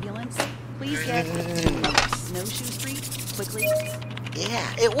an ambulance. Please get to Snowshoe Street quickly.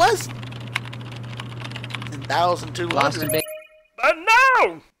 Yeah, it was 1,200. Lost a bit. But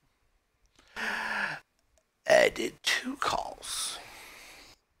no! I did 2 calls.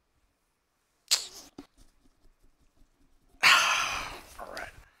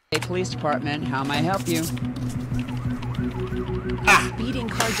 Hey, police department, how may I help you? A speeding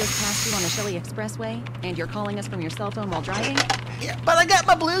car just passed you on the Shelley Expressway, and you're calling us from your cell phone while driving? Yeah, but I got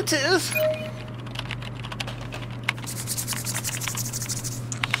my Bluetooth.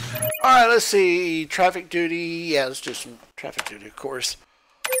 Alright, let's see. Traffic duty. Yeah, let's do some traffic duty, of course.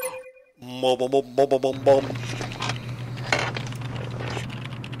 Boom, boom, boom, boom, boom, boom, boom.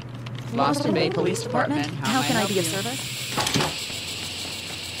 Boston Bay Police Department, How can I be of help you? service?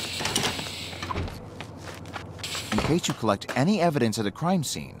 In case you collect any evidence at a crime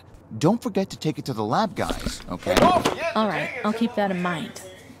scene, don't forget to take it to the lab guys, okay? All right, I'll keep that in mind.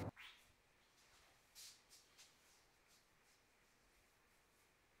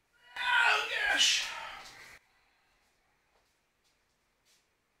 Oh, gosh.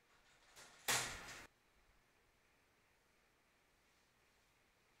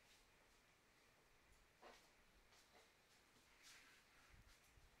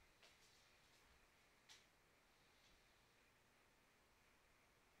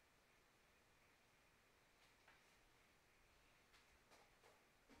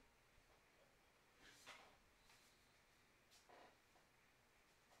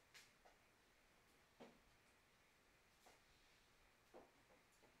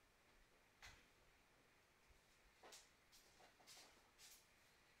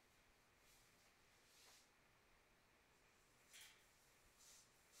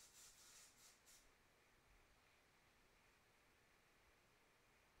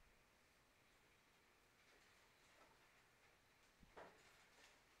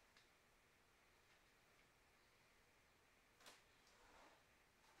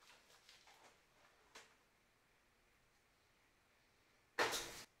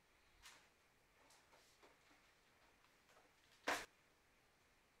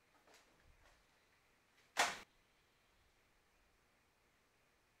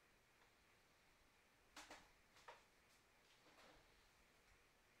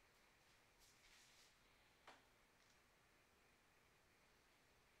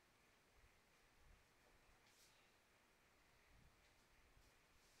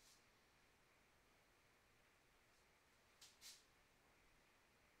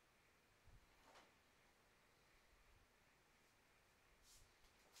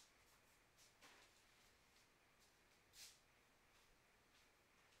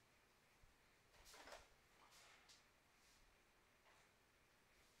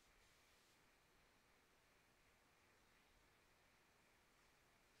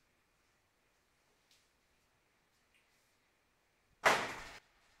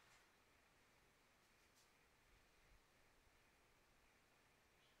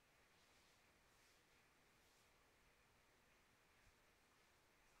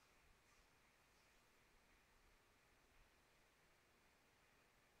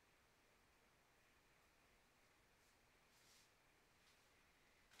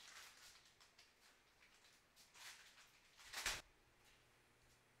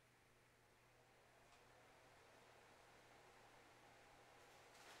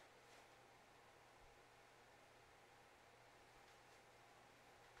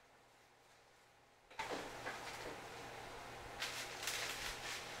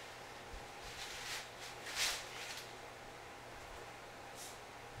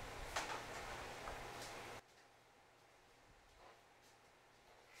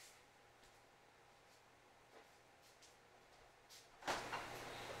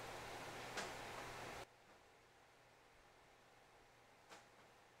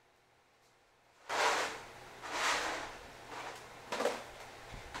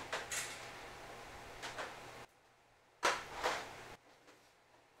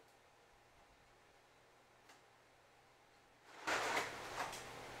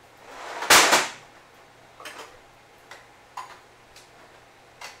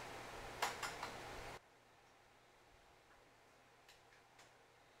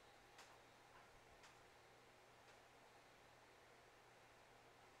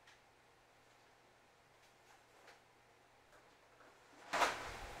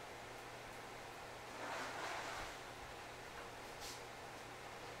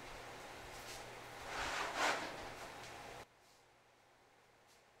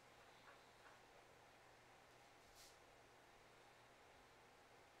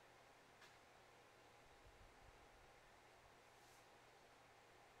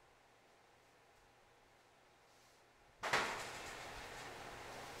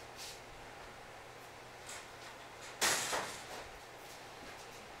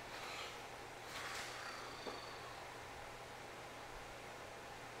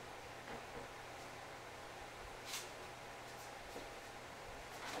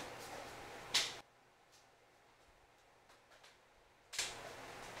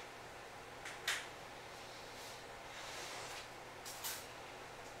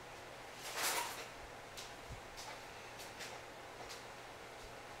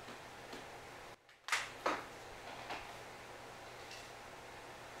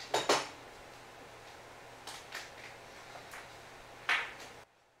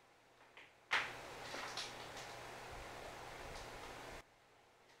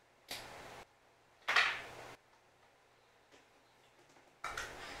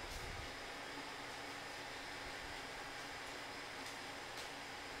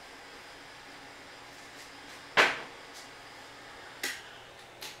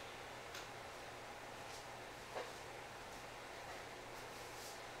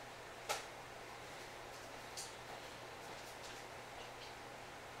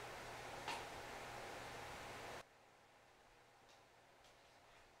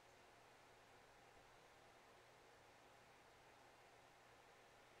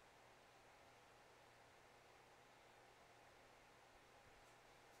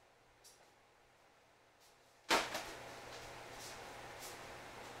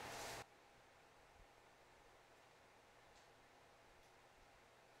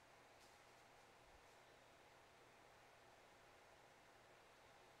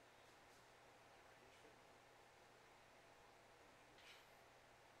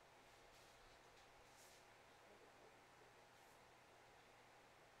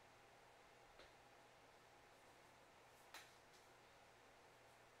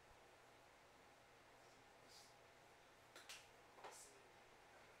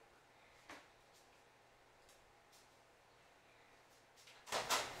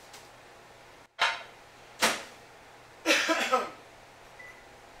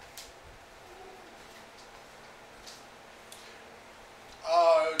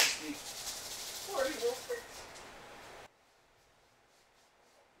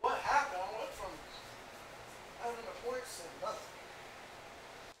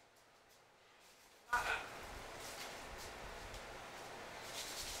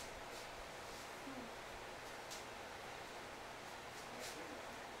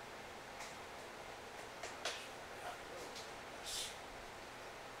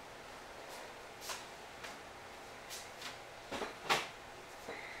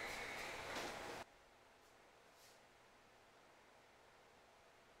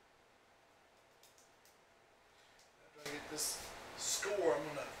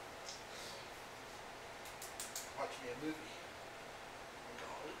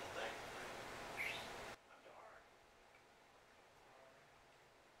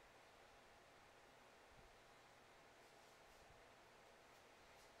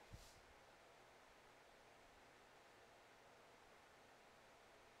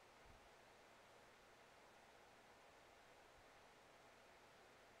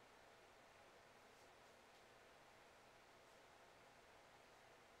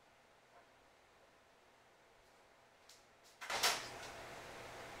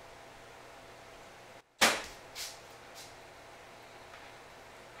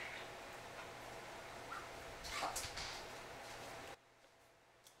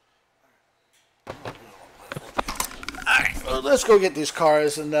 let's go get these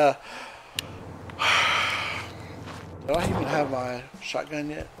cars and do I even have my shotgun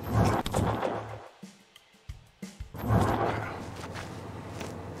yet?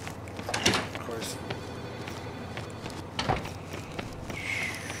 Of course.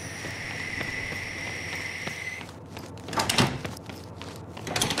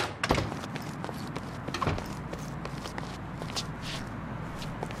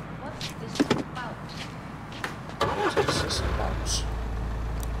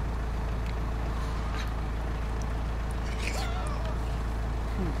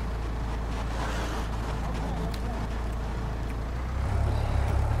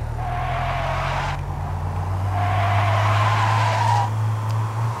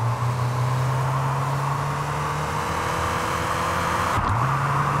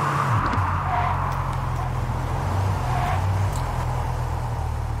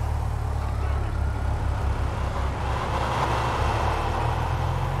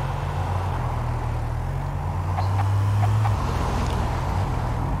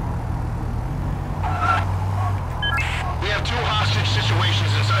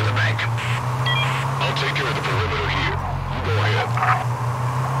 Situations inside the bank. I'll take care of the perimeter here. You go ahead.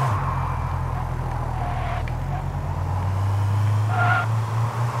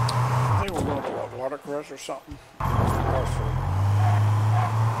 I think we're going to a watercress or something.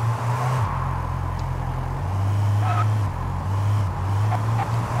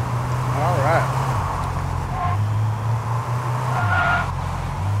 Alright.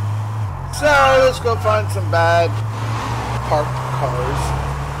 So let's go find some bad parked cars.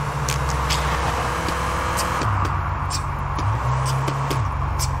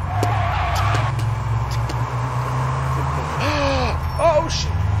 Oh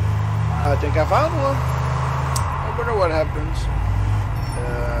shit! I think I found one. I wonder what happens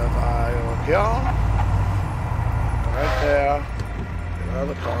if I look here. Right there. Get out of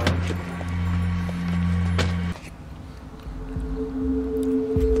the car.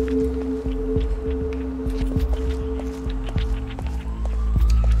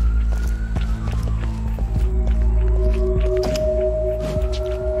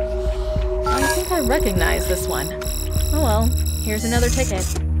 I recognize this one. Oh well, here's another ticket.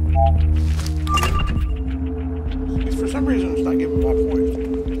 For some reason, it's not giving my points.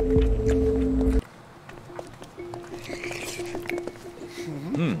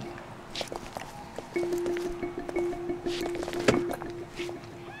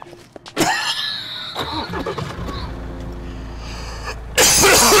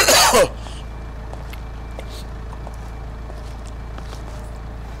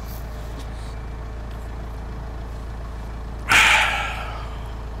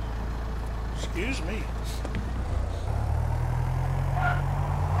 Excuse me.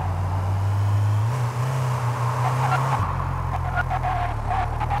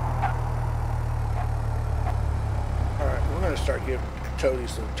 Alright, we're going to start giving Toady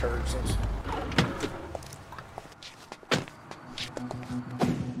some turds.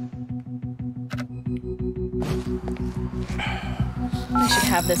 I should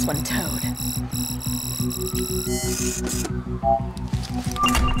have this one towed.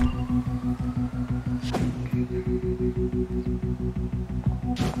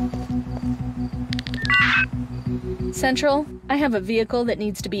 Central, I have a vehicle that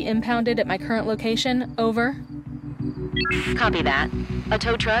needs to be impounded at my current location. Over. Copy that. A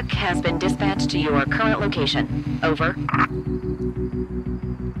tow truck has been dispatched to your current location. Over.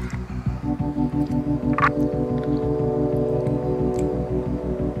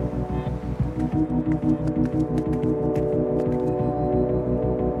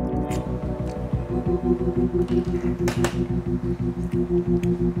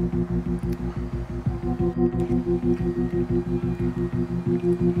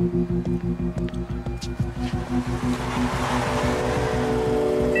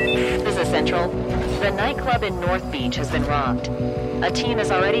 This is Central. The nightclub in North Beach has been robbed. A team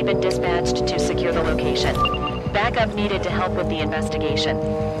has already been dispatched to secure the location. Backup needed to help with the investigation.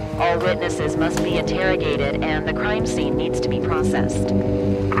 All witnesses must be interrogated and the crime scene needs to be processed.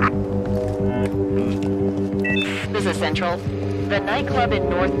 This is Central. The nightclub in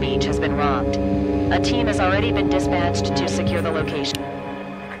North Beach has been robbed. A team has already been dispatched to secure the location.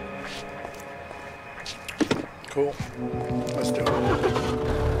 Cool. Let's do it.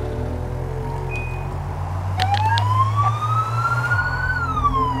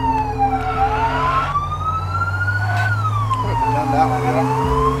 Done that one, yeah.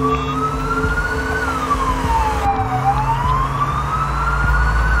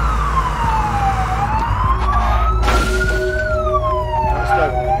 That's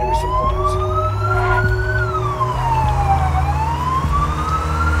definitely give me some points.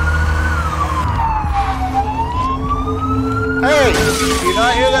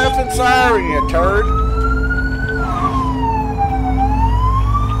 siren, you turd.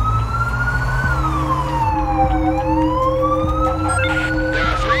 There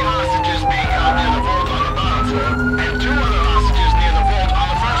are 3 hostages being held near the vault on the bottom floor, and 2 other hostages near the vault on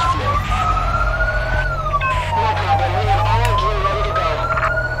the first floor. No problem. We have all our gear ready to go.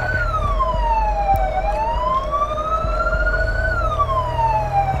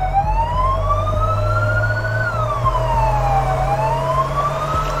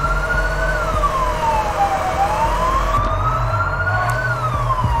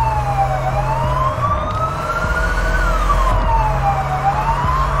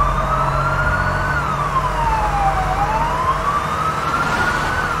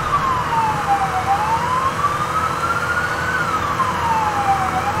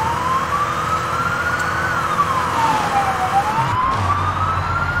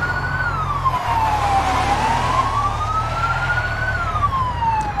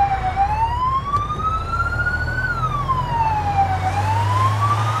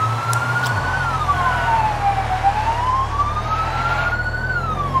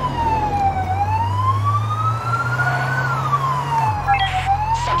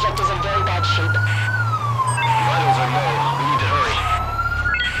 Subject is in very bad shape. Vitals are low. We need to hurry.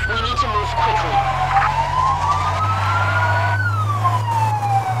 We need to move quickly.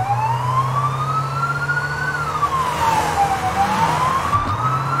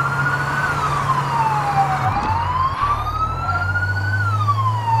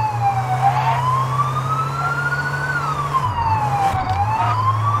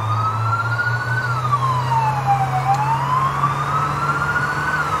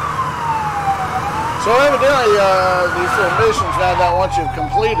 So evidently, these little missions now that once you've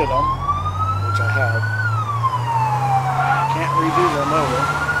completed them, which I have, can't redo them over.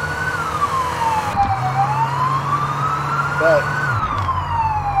 But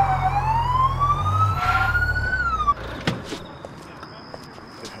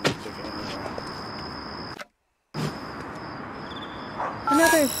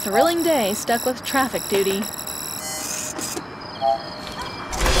Another thrilling day stuck with traffic duty.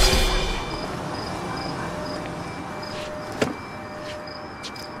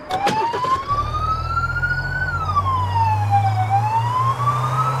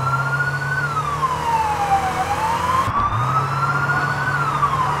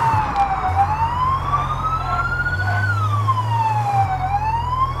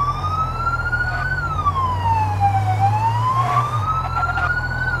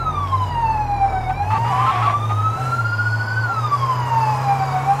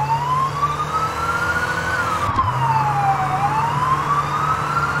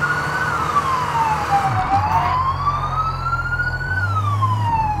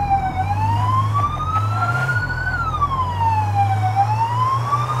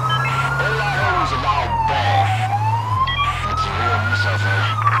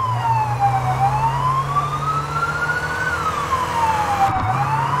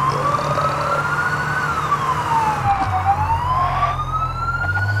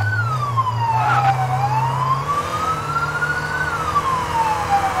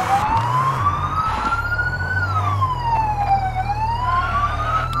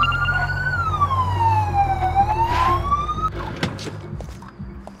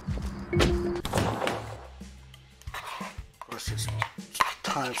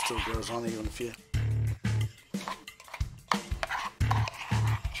 time still goes on even if you...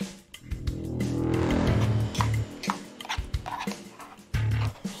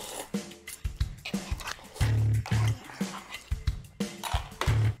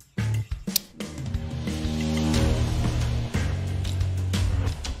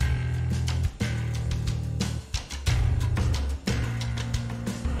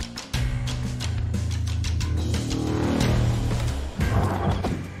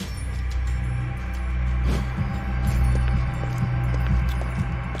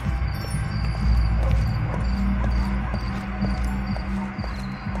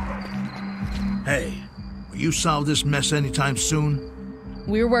 Hey, will you solve this mess anytime soon?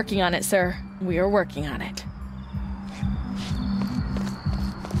 We're working on it, sir. We're working on it.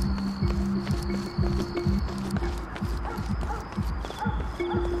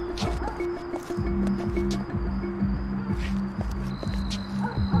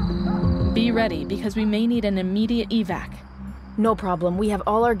 Be ready, because we may need an immediate evac. No problem. We have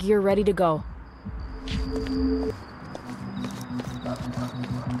all our gear ready to go.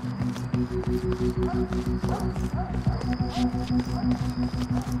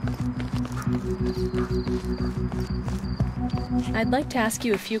 I'd like to ask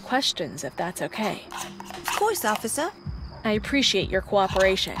you a few questions, if that's okay. Of course, officer. I appreciate your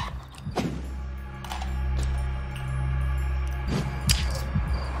cooperation.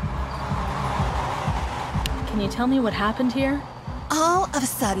 Can you tell me what happened here? All of a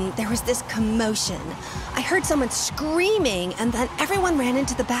sudden, there was this commotion. I heard someone screaming, and then everyone ran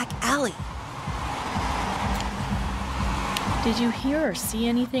into the back alley. Did you hear or see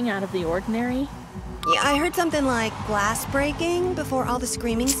anything out of the ordinary? Yeah, I heard something like glass breaking before all the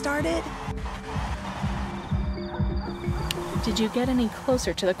screaming started. Did you get any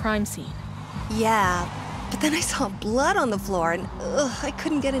closer to the crime scene? Yeah, but then I saw blood on the floor, and I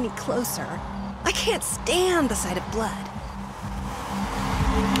couldn't get any closer. I can't stand the sight of blood.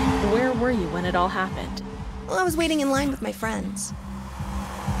 Where were you when it all happened? Well, I was waiting in line with my friends.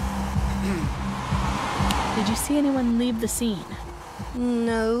 Did you see anyone leave the scene?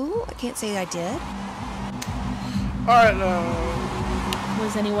 No, I can't say I did. Alright,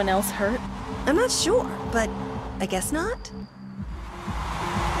 Was anyone else hurt? I'm not sure, but I guess not.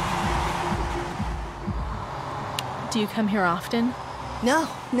 Do you come here often? No,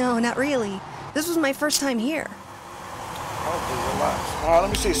 not really. This was my first time here. Alright, let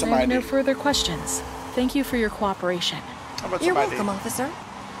me see some I have ID. no further questions. Thank you for your cooperation. How about You're some ID? welcome, officer.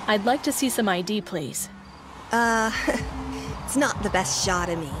 I'd like to see some ID, please. It's not the best shot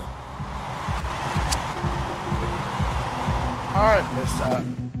of me. Alright, Miss,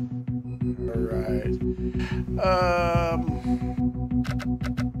 alright.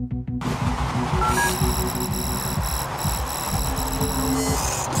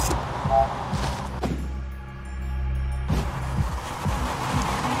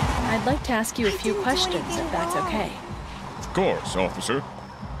 I'd like to ask you a few questions, if that's okay. Of course, officer.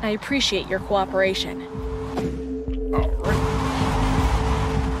 I appreciate your cooperation.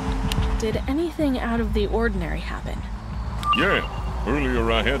 Did anything out of the ordinary happen? Yeah.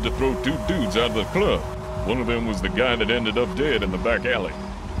 Earlier I had to throw 2 dudes out of the club. One of them was the guy that ended up dead in the back alley.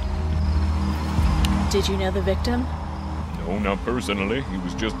 Did you know the victim? No, not personally. He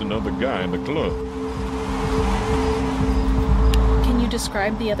was just another guy in the club. Can you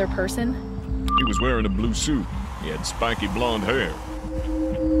describe the other person? He was wearing a blue suit. He had spiky blonde hair.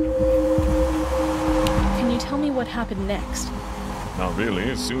 Can you tell me what happened next? Not really.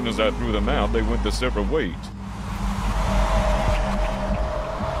 As soon as I threw them out, they went their separate ways.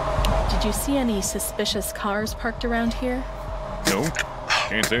 Did you see any suspicious cars parked around here? No,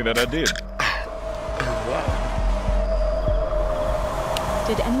 can't say that I did.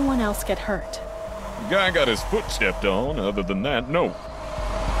 Did anyone else get hurt? The guy got his foot stepped on. Other than that, no.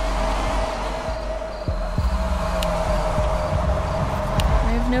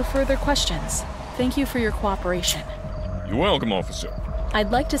 I have no further questions. Thank you for your cooperation. You're welcome, officer. I'd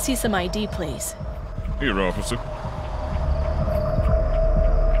like to see some ID, please. Here, officer.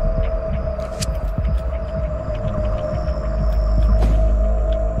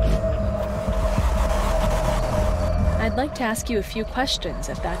 I'd like to ask you a few questions,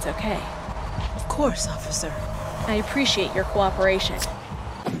 if that's okay. Of course, officer. I appreciate your cooperation.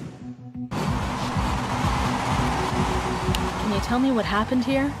 Can you tell me what happened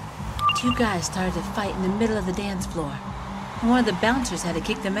here? 2 guys started to fight in the middle of the dance floor. And one of the bouncers had to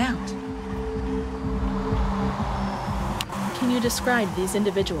kick them out. Can you describe these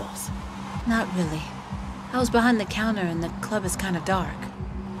individuals? Not really. I was behind the counter and the club is kind of dark.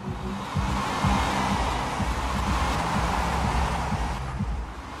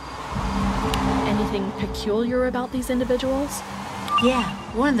 Anything peculiar about these individuals? Yeah,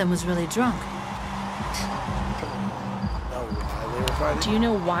 one of them was really drunk. Do you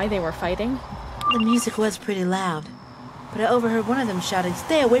know why they were fighting? The music was pretty loud, but I overheard one of them shouting,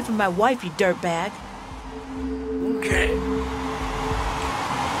 "Stay away from my wife, you dirtbag." Okay.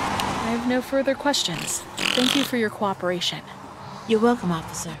 I have no further questions. Thank you for your cooperation. You're welcome,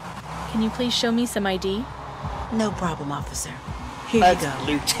 officer. Can you please show me some ID? No problem, officer. Here That's you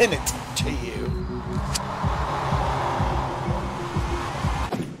go. Lieutenant to you.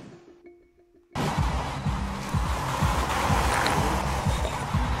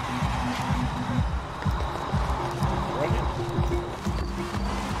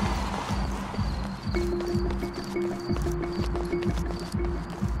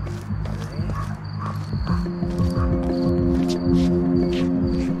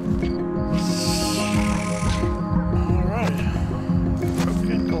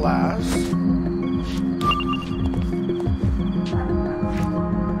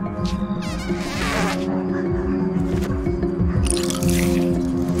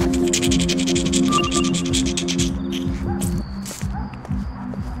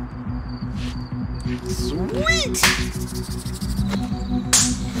 Sweet!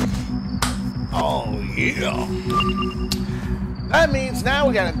 Oh, yeah. That means now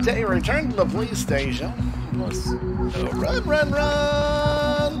we gotta return to the police station. Let's run, run,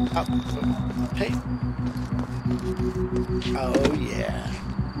 run! Oh, hey. Oh, yeah.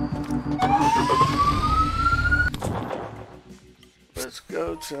 Let's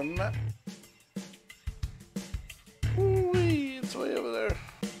go to the map. Ooh-wee, it's way over there.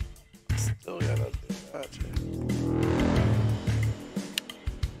 Still gotta do that too.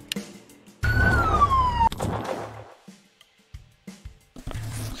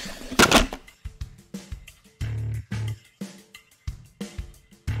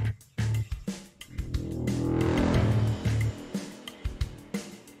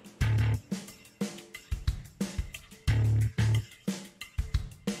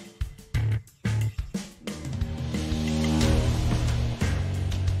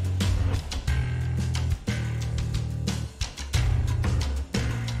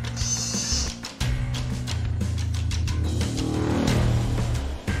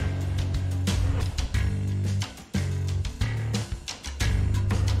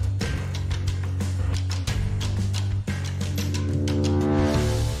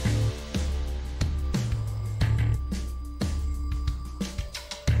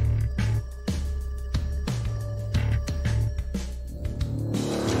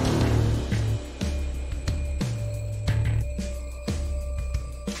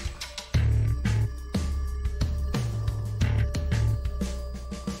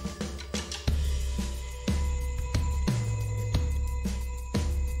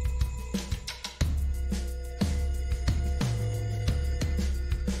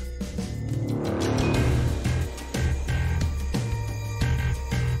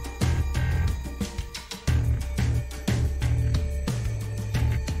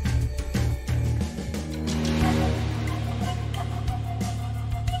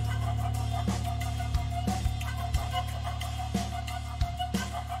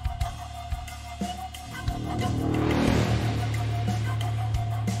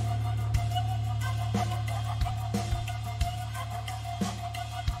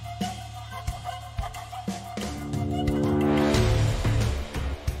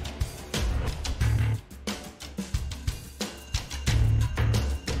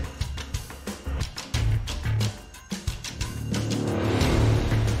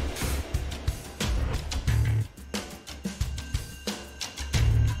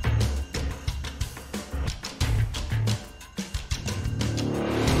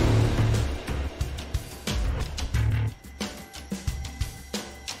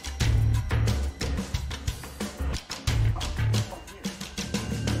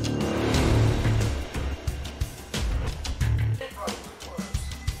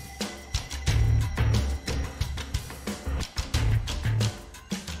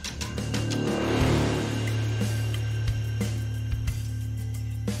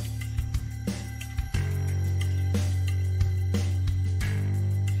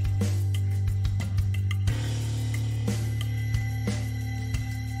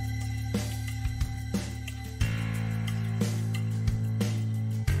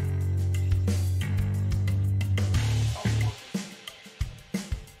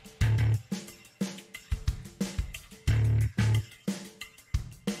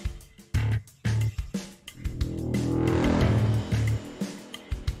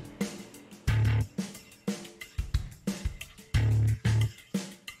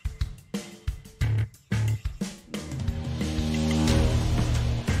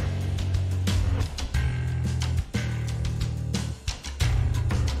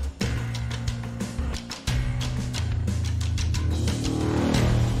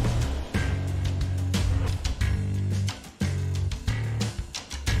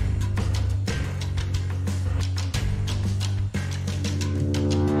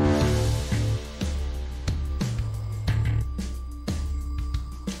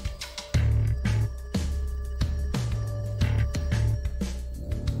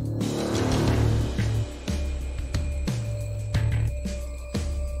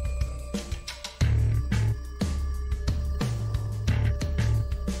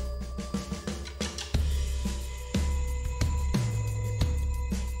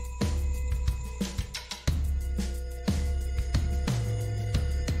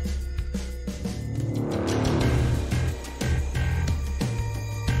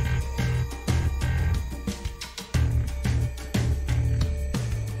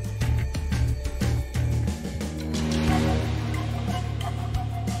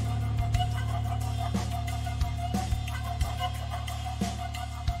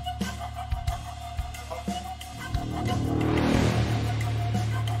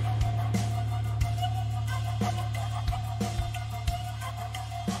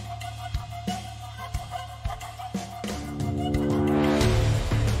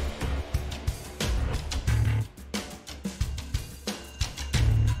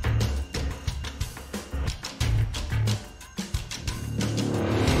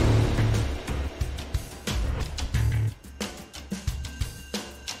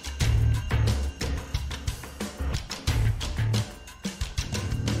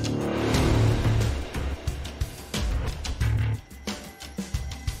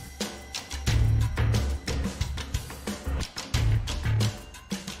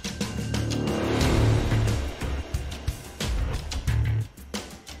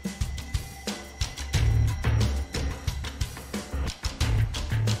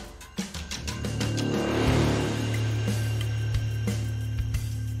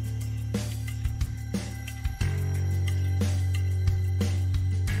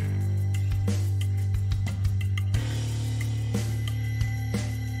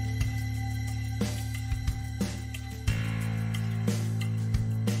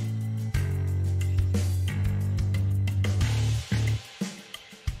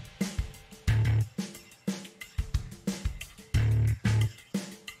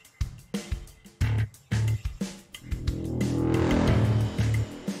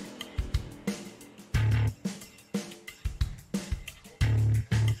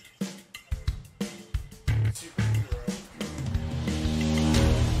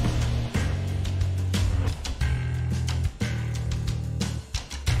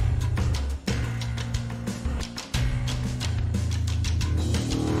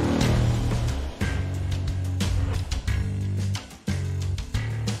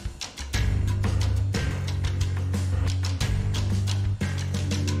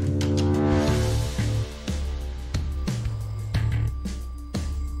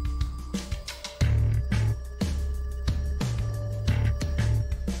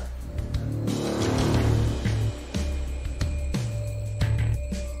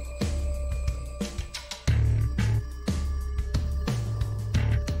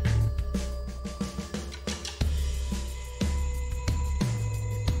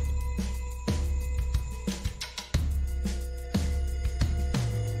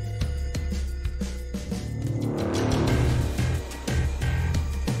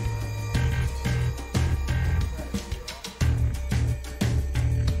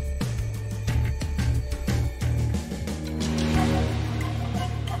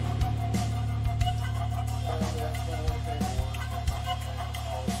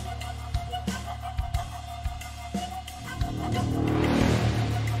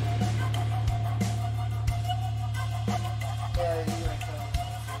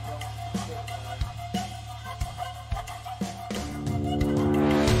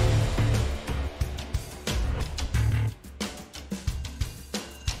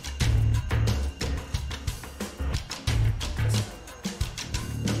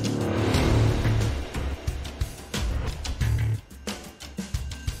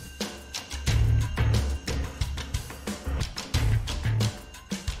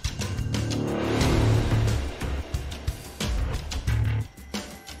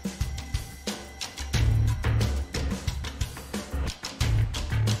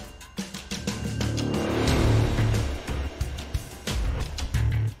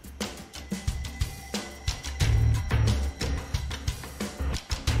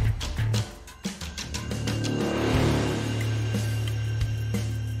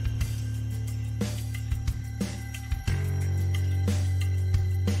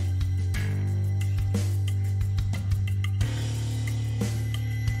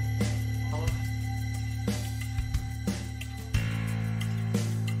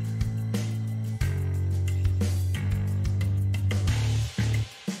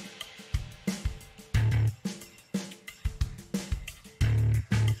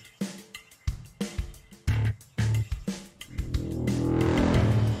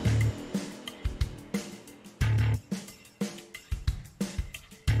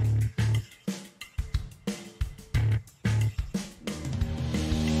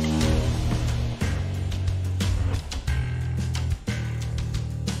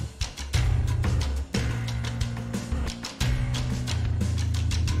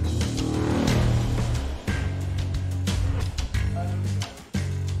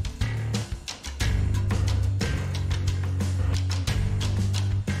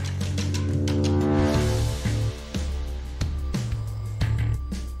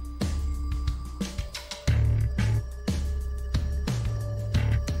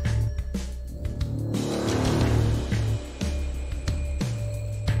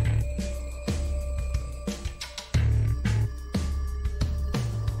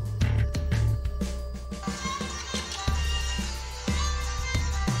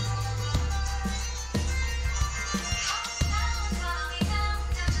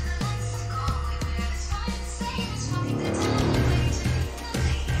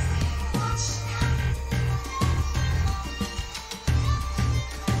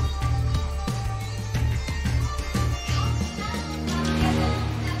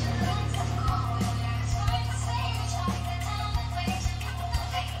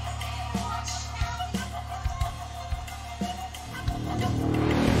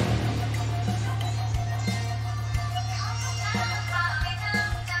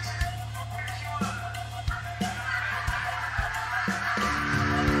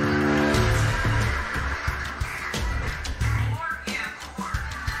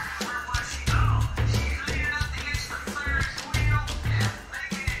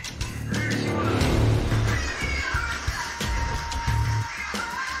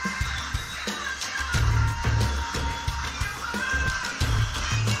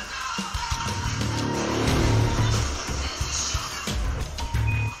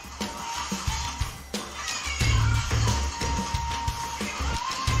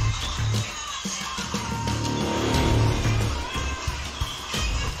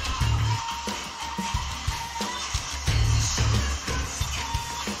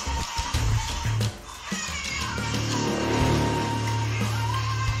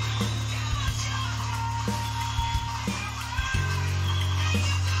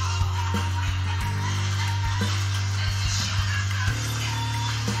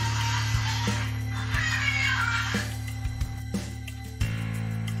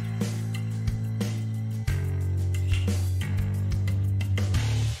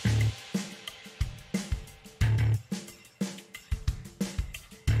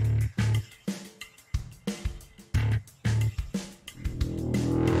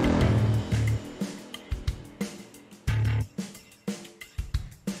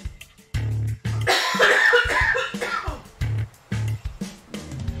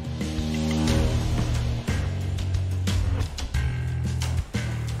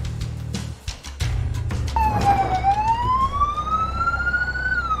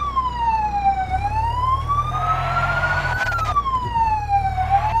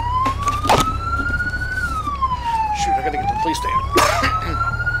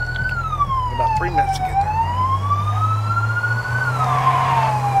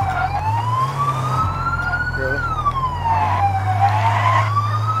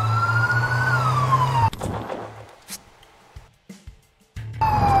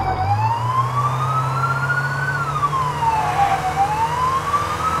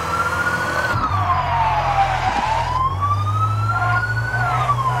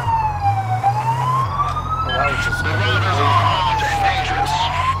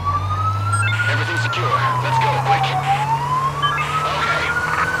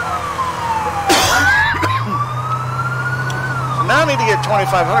 I need to get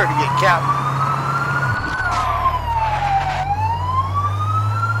 2,500 to get Captain.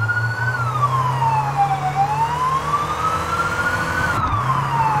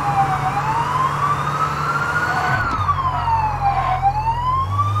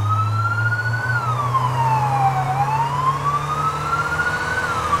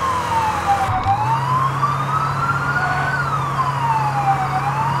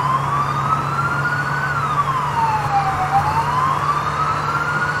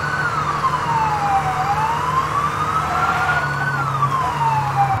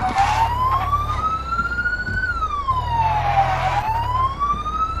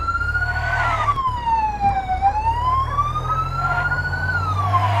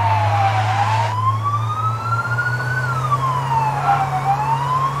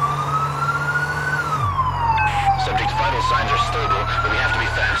 Subject's vital signs are stable, but we have to be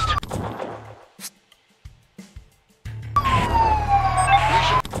fast. We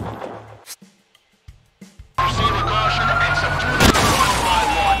should proceed with caution and subdue them one by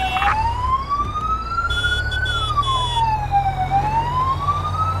one.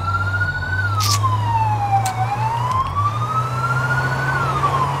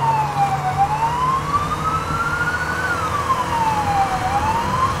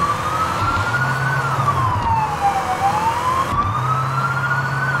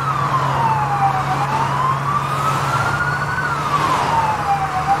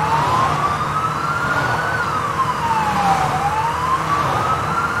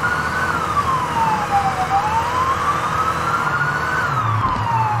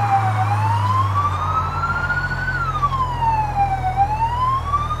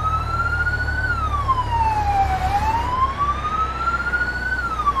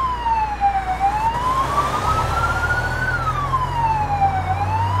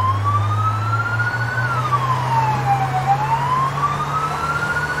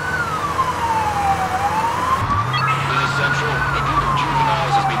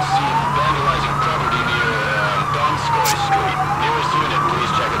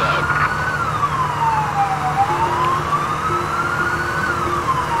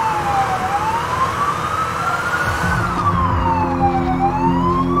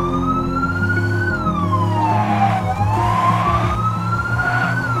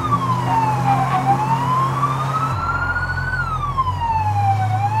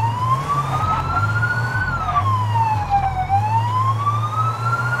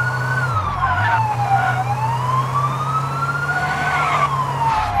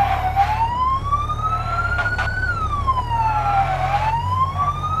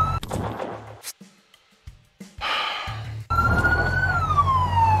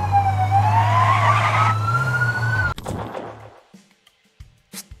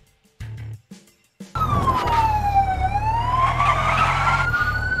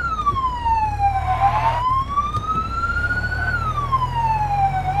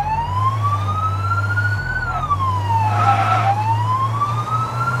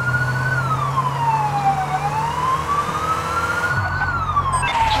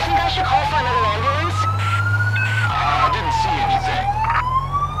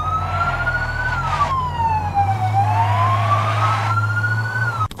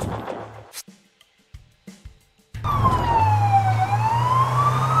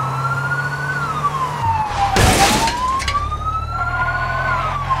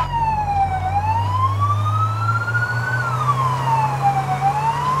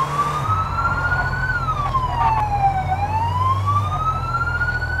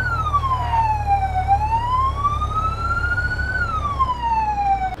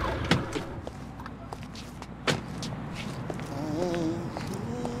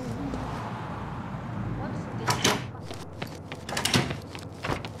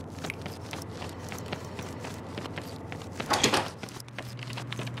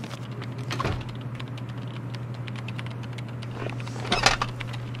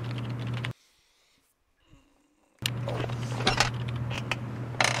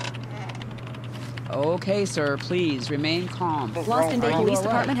 Okay, sir, please remain calm. Lost in Bay Police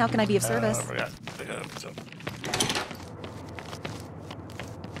Department, how can I be of service?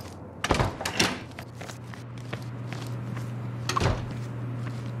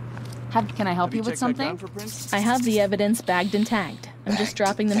 Can I help you with something? I have the evidence bagged and tagged. I'm just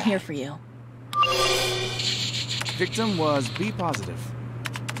dropping them here for you. Victim was B positive.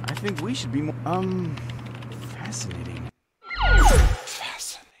 I think we should be more, fascinating.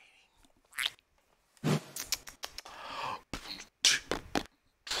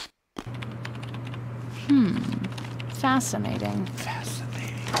 Fascinating.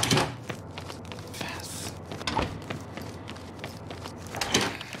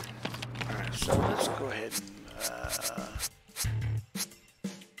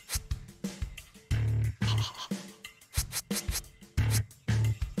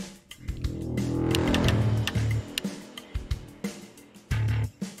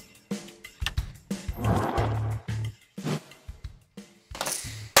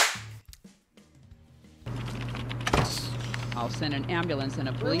 send an ambulance and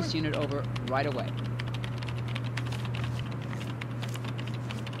a police unit over right away.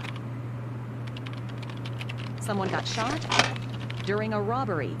 Someone got shot during a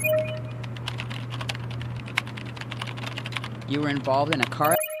robbery. You were involved in a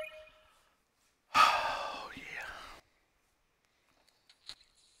car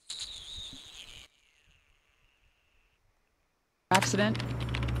accident.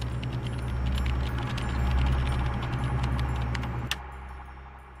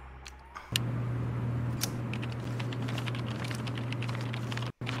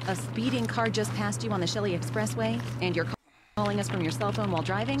 A speeding car just passed you on the Shelley Expressway, and you're calling us from your cell phone while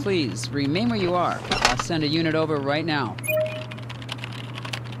driving? Please, remain where you are. I'll send a unit over right now.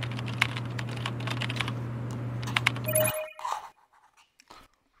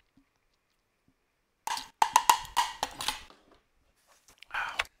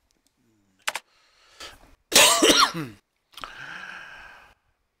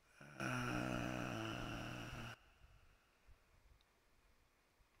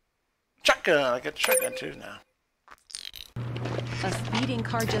 Shotgun. I got shotgun too now. A speeding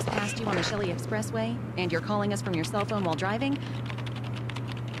car just passed you on the Shelley Expressway, and you're calling us from your cell phone while driving?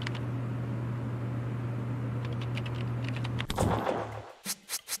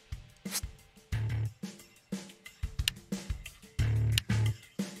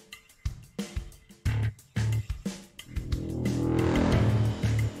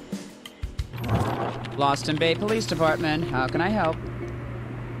 Boston Bay Police Department, how can I help?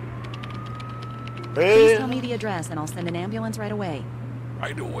 Please tell me the address and I'll send an ambulance right away.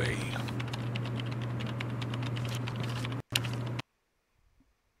 Right away.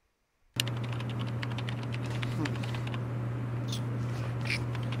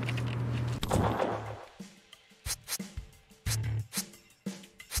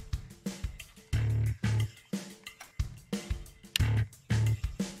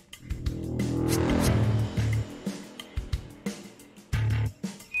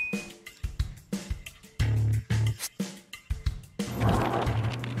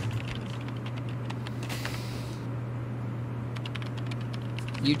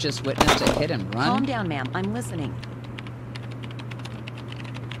 You just witnessed a hit and run? Calm down, ma'am. I'm listening.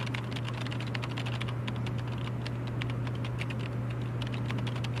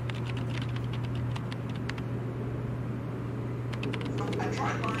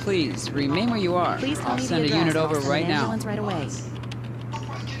 Please, remain where you are. Please tell I'll me send the a address unit and I'll over send right an now. ambulance right away.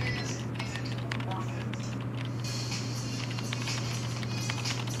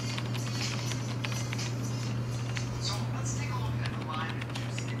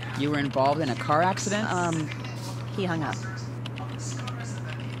 You were involved in a car accident? He hung up.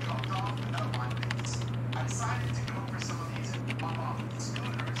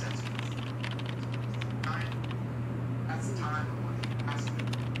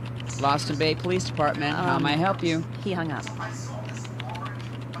 Boston Bay Police Department, how may I help you? He hung up.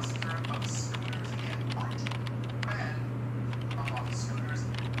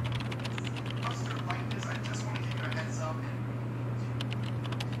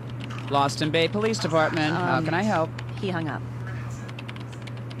 Boston Bay Police Department, how can I help? He hung up.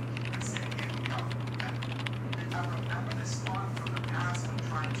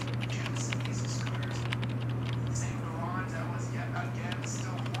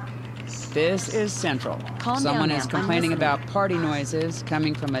 This is Central. Calm Someone down, is ma'am. I'm complaining listening. about party noises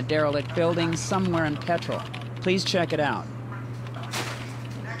coming from a derelict building somewhere in Petrol. Please check it out.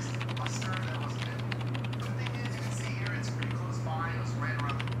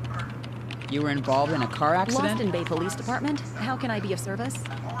 You were involved in a car accident? Boston Bay Police Department, how can I be of service?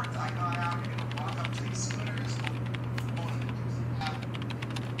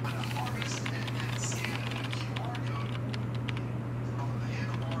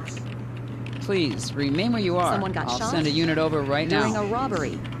 Please, remain where you are. Someone got I'll shot send a unit over right during now. a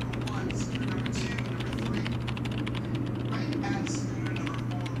robbery.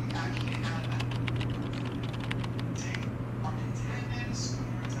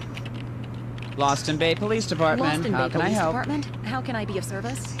 Boston Bay Police Department, Boston how Bay can I Police help? Department, how can I be of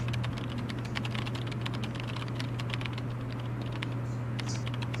service?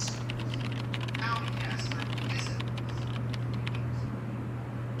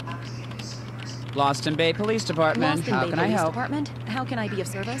 Boston Bay Police Department, Boston how Bay can I Police help? Department, how can I be of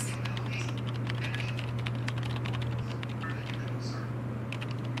service?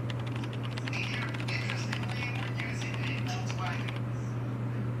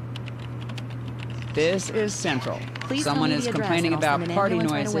 This is Central. Please tell Someone me is the address complaining and I'll about send an party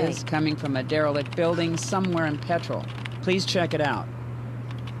ambulance right noises away. coming from a derelict building somewhere in Petrol. Please check it out.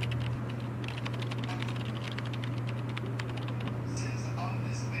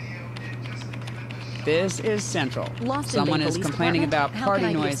 This is Central. Lost in Someone Bay is Police complaining Department. about How party can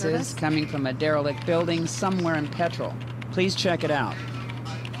I be of noises service? coming from a derelict building somewhere in Petrol. Please check it out.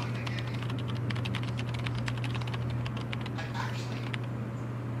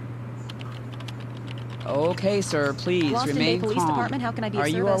 Okay, sir, please Lost in remain Bay Police calm. Department. How can I be of Are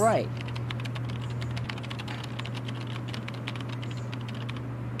you service? all right?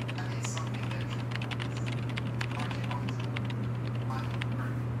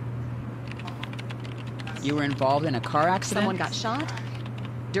 You were involved in a car accident? Someone got shot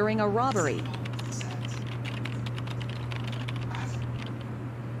during a robbery.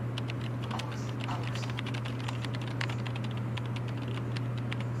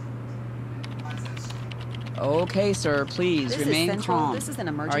 Okay, sir, please This remain is Central. calm. This is an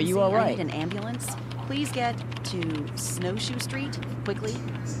emergency. Are you all I right? need an ambulance. Please get to Snowshoe Street quickly.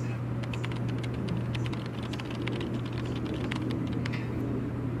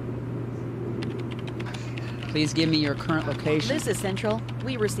 Please give me your current location. This is Central.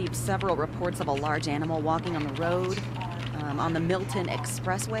 We received several reports of a large animal walking on the road, on the Milton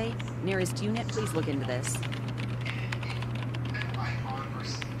Expressway. Nearest unit, please look into this.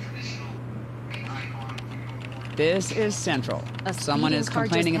 This is Central. Someone speeding is car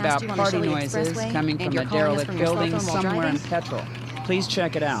just complaining passed about you on the party Shelley noises Expressway, coming and from you're a calling us derelict from your cell building phone while somewhere in driving? Petrol. Please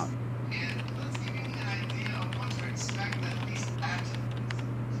check it out.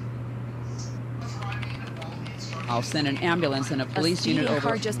 I'll send an ambulance and a police unit speeding over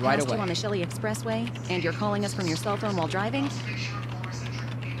car just right passed you away. on the Shelley Expressway, and you're calling us from your cell phone while driving?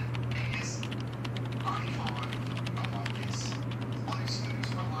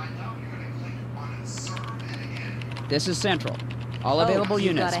 This is Central. All Oh, available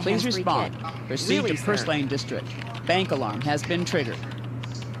you've units, got a please hands-free respond. kit. Proceed Really, to Purse sir? Lane District. Bank alarm has been triggered.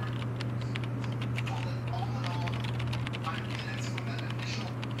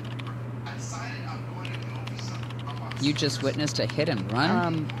 You just witnessed a hit and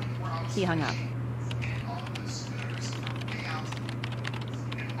run? He hung up.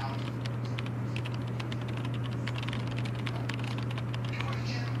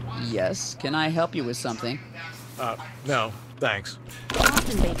 Yes. Can I help you with something? No, thanks.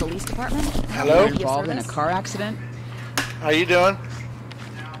 Austin Bay Police Department. Hello? You're involved in a car accident? How you doing?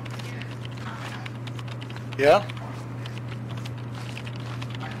 Yeah?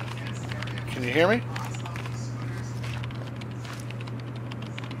 Can you hear me?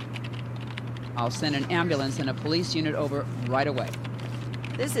 I'll send an ambulance and a police unit over right away.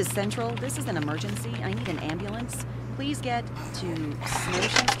 This is Central. This is an emergency. I need an ambulance. Please get to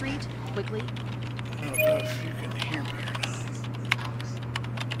Snowshoe Street quickly. I don't know if you can hear me or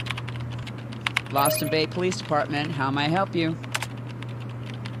not. Lost in Bay Police Department, how may I help you?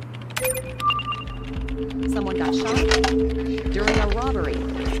 Someone got shot during a robbery.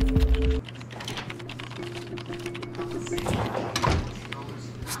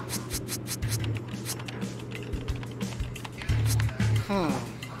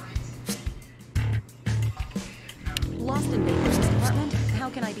 Lost in Bay Police Department. How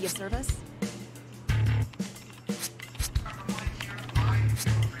can I be of service?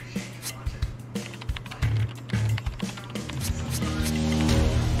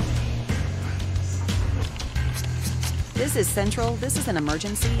 This is Central. This is an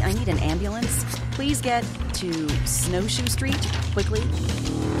emergency. I need an ambulance. Please get to Snowshoe Street quickly.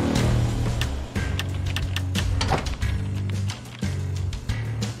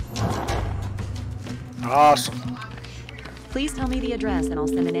 Awesome. Please tell me the address and I'll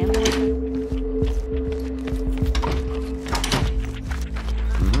send an ambulance.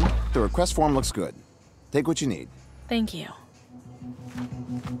 The request form looks good. Take what you need. Thank you.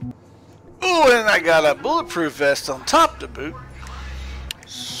 Ooh, and I got a bulletproof vest on top to boot.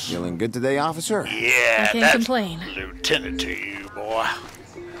 Feeling good today, officer? Yeah, I can't that's complain. lieutenant to you, boy.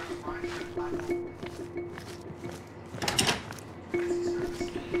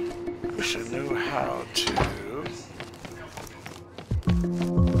 Wish I knew how to.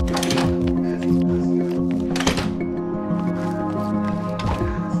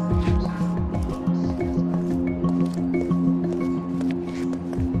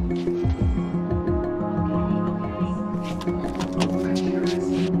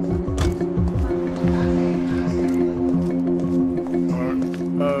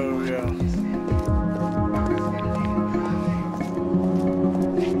 Oh, yeah.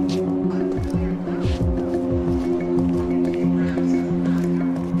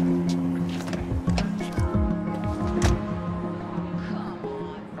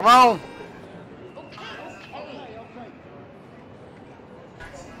 Come on.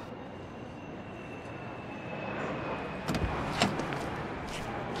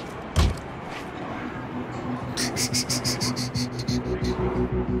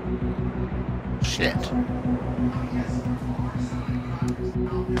 Shit.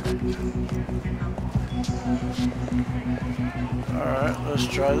 Alright, let's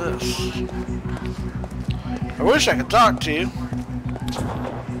try this. I wish I could talk to you.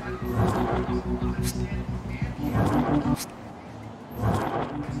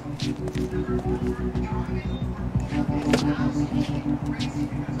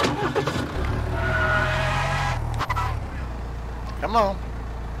 Come on.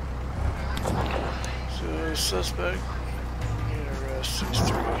 So, suspect, arrest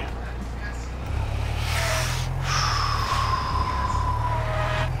 6-3.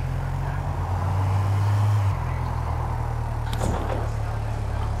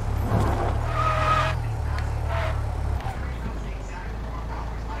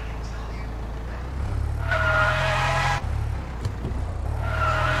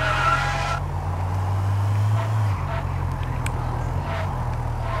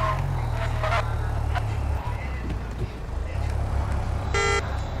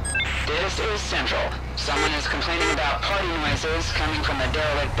 This is Central. Someone is complaining about party noises coming from the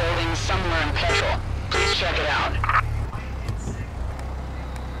derelict building somewhere in Petrol. Please check it out.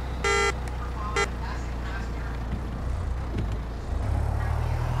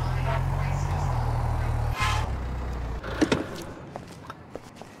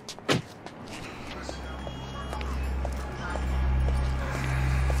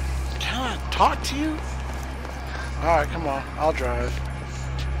 Can I talk to you? Alright, come on. I'll drive.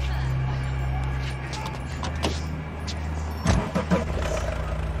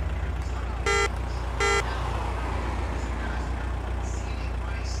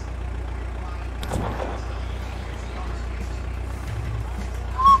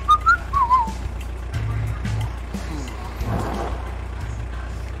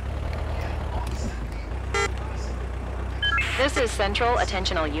 This is Central.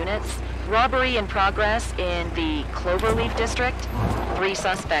 Attention all units. Robbery in progress in the Cloverleaf district. 3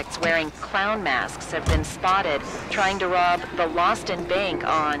 suspects wearing clown masks have been spotted trying to rob the Lost in Bank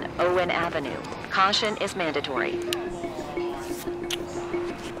on Owen Avenue. Caution is mandatory.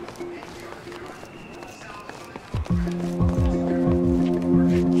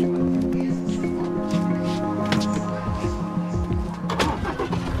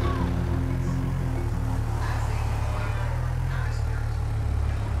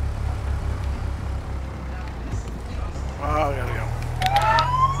 Oh, I gotta go.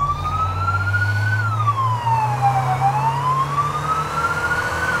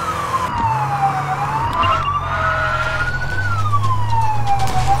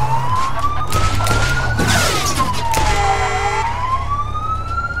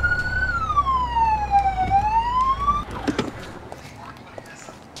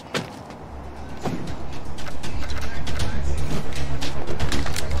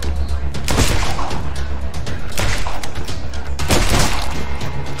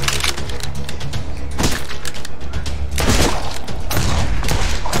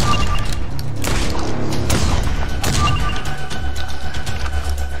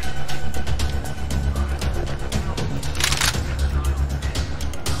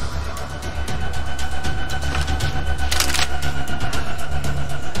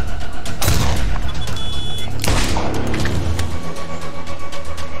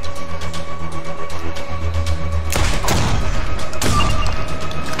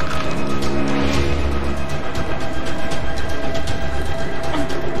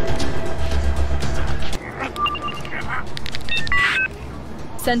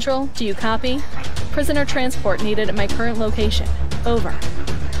 Central, do you copy? Prisoner transport needed at my current location. Over.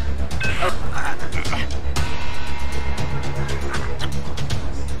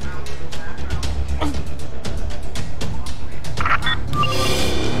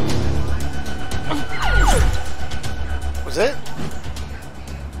 Was it?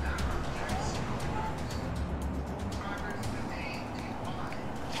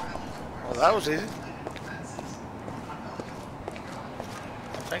 Well, that was easy.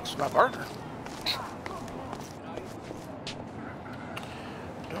 Thanks, my partner.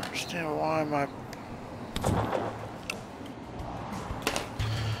 Don't understand why my...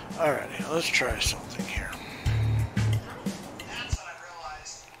 Alrighty, let's try something here. That's when I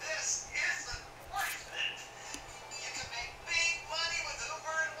realized this is the worth it. You can make big money with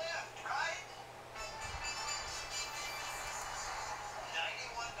Uber and Lyft, right?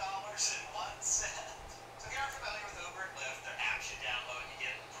 $91.01. So if you're familiar with Uber and Lyft, they're apps you download, you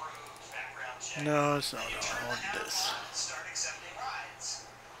get approved background check. No, it's not. I want this. Start accepting rides.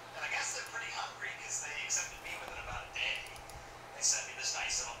 And I guess they're pretty hungry because they accepted me within about a day. They sent me this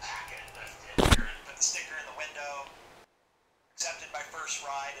nice little packet. I put the sticker in the window,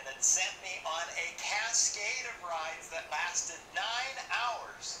 sent me on a cascade of rides that lasted 9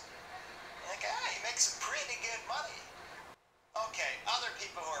 hours. And the guy, he makes some pretty good money. Okay, other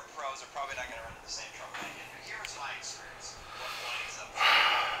people who are pros are probably not going to run into the same trouble I did, but here's my experience. What winds up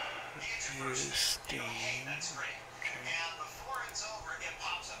you get your first thing, you go, hey, that's great. And before it's over, it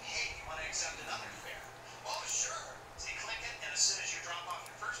pops up, hey, you want to accept another fare? Oh, sure. So you click it, and as soon as you drop off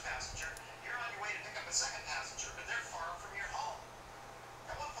your first passenger, you're on your way to pick up a second passenger, but they're far from your home.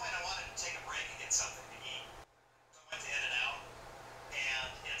 At one point, I wanted to take a break and get something to eat. So I went to In-N-Out, and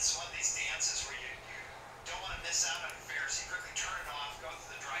it's one of these dances where you don't want to miss out on a fare, so you quickly turn it off, go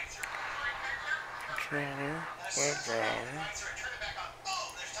through the drive-thru. I turn it back on.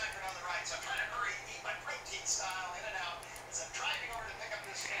 Oh, there's time for another ride, so I'm trying to hurry and eat my protein style In-N-Out as I'm driving over to pick up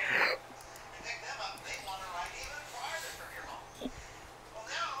this fare. You pick them up, they want to ride even farther from your home. Well,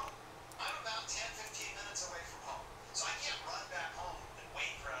 now, I'm about 10-15 minutes away from home, so I can't run back home and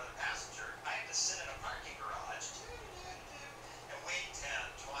wait for another passenger. I have to sit in a parking garage and wait 10,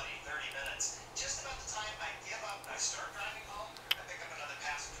 20, 30 minutes. Just about the time I give up and I start driving home, I pick up another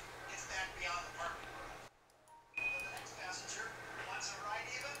passenger. Gets back beyond the parking garage. Then the next passenger wants to ride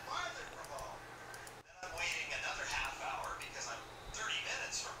even farther from home. Then I'm waiting another half hour because I'm 30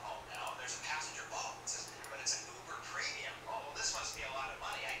 minutes from home now. There's a passenger, oh, but it's an Uber Premium. Oh, well, this must be a lot of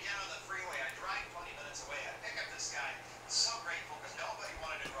money. I get on the freeway, I drive 20 minutes away, I pick up this guy. I'm so grateful because nobody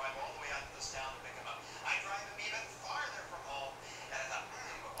wanted to drive all the way out to this town to pick him up. I drive him even farther from home. And I thought,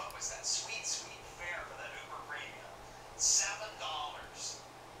 but what was that sweet, sweet fare for that Uber Premium? $7.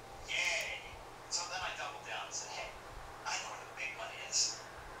 Yay. So then I doubled down and said, hey, I know where the big money is.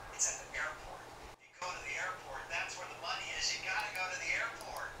 It's at the airport. You go to the airport, that's where the money is. You gotta go to the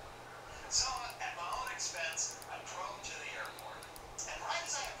airport. So at my own expense, I drove to the airport. And right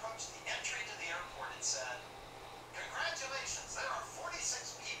as I approached the entry to the airport, it said, congratulations, there are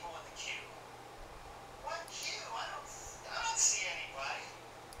 46 people in the queue. What queue? I don't see anybody.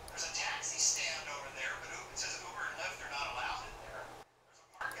 There's a taxi stand over there, but it says Uber and Lyft are not allowed in there. There's a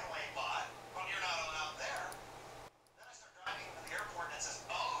parking lot, but you're not allowed there. Then I start driving to the airport and it says,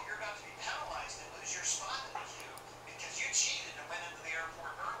 oh, you're about to be penalized and lose your spot in the queue because you cheated and went into the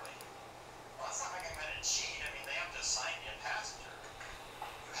airport early. Well, it's not like I'm going to cheat. I mean, they have to assign me a passenger.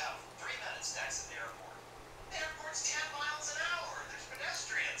 You have 3 minutes to exit the airport. The airport's 10 miles an hour. There's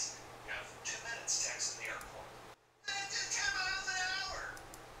pedestrians. You have 2 minutes to exit the airport. It's 10 miles an hour.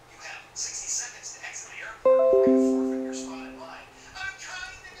 You have 60 seconds to exit the airport before you forfeit your spot in line. I'm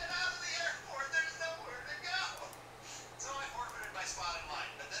trying to get out of the airport. There's nowhere to go. So I forfeited my spot in line.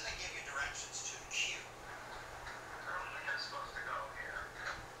 But then they give you directions to the queue. I don't think I'm supposed to go here.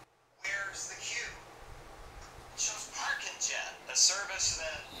 Where's the queue? It shows Park and Jet, a service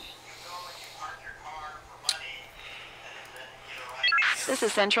that you go and you park your car for money and then you get a ride. This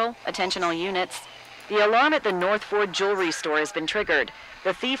is Central. Attention all units. The alarm at the North Ford jewelry store has been triggered.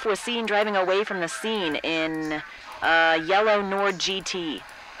 The thief was seen driving away from the scene in a yellow Nord GT.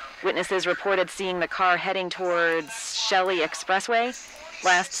 Witnesses reported seeing the car heading towards Shelley Expressway,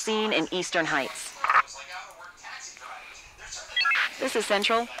 last seen in Eastern Heights. This is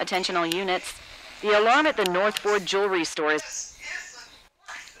Central. Attention all units. The alarm at the North Ford jewelry store is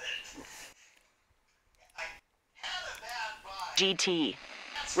GT.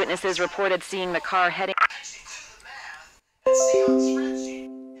 Witnesses reported seeing the car heading. See on the spreadsheet,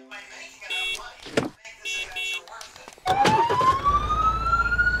 am I making enough money to make this adventure worth it?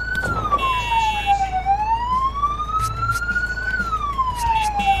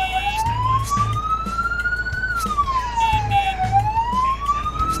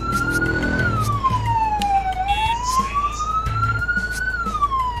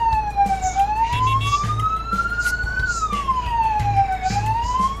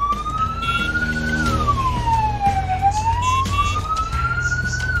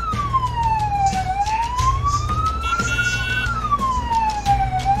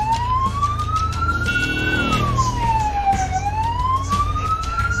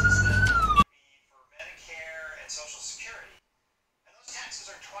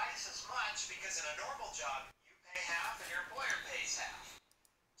 Because in a normal job, you pay half and your employer pays half.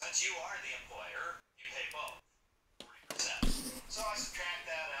 Since you are the employer,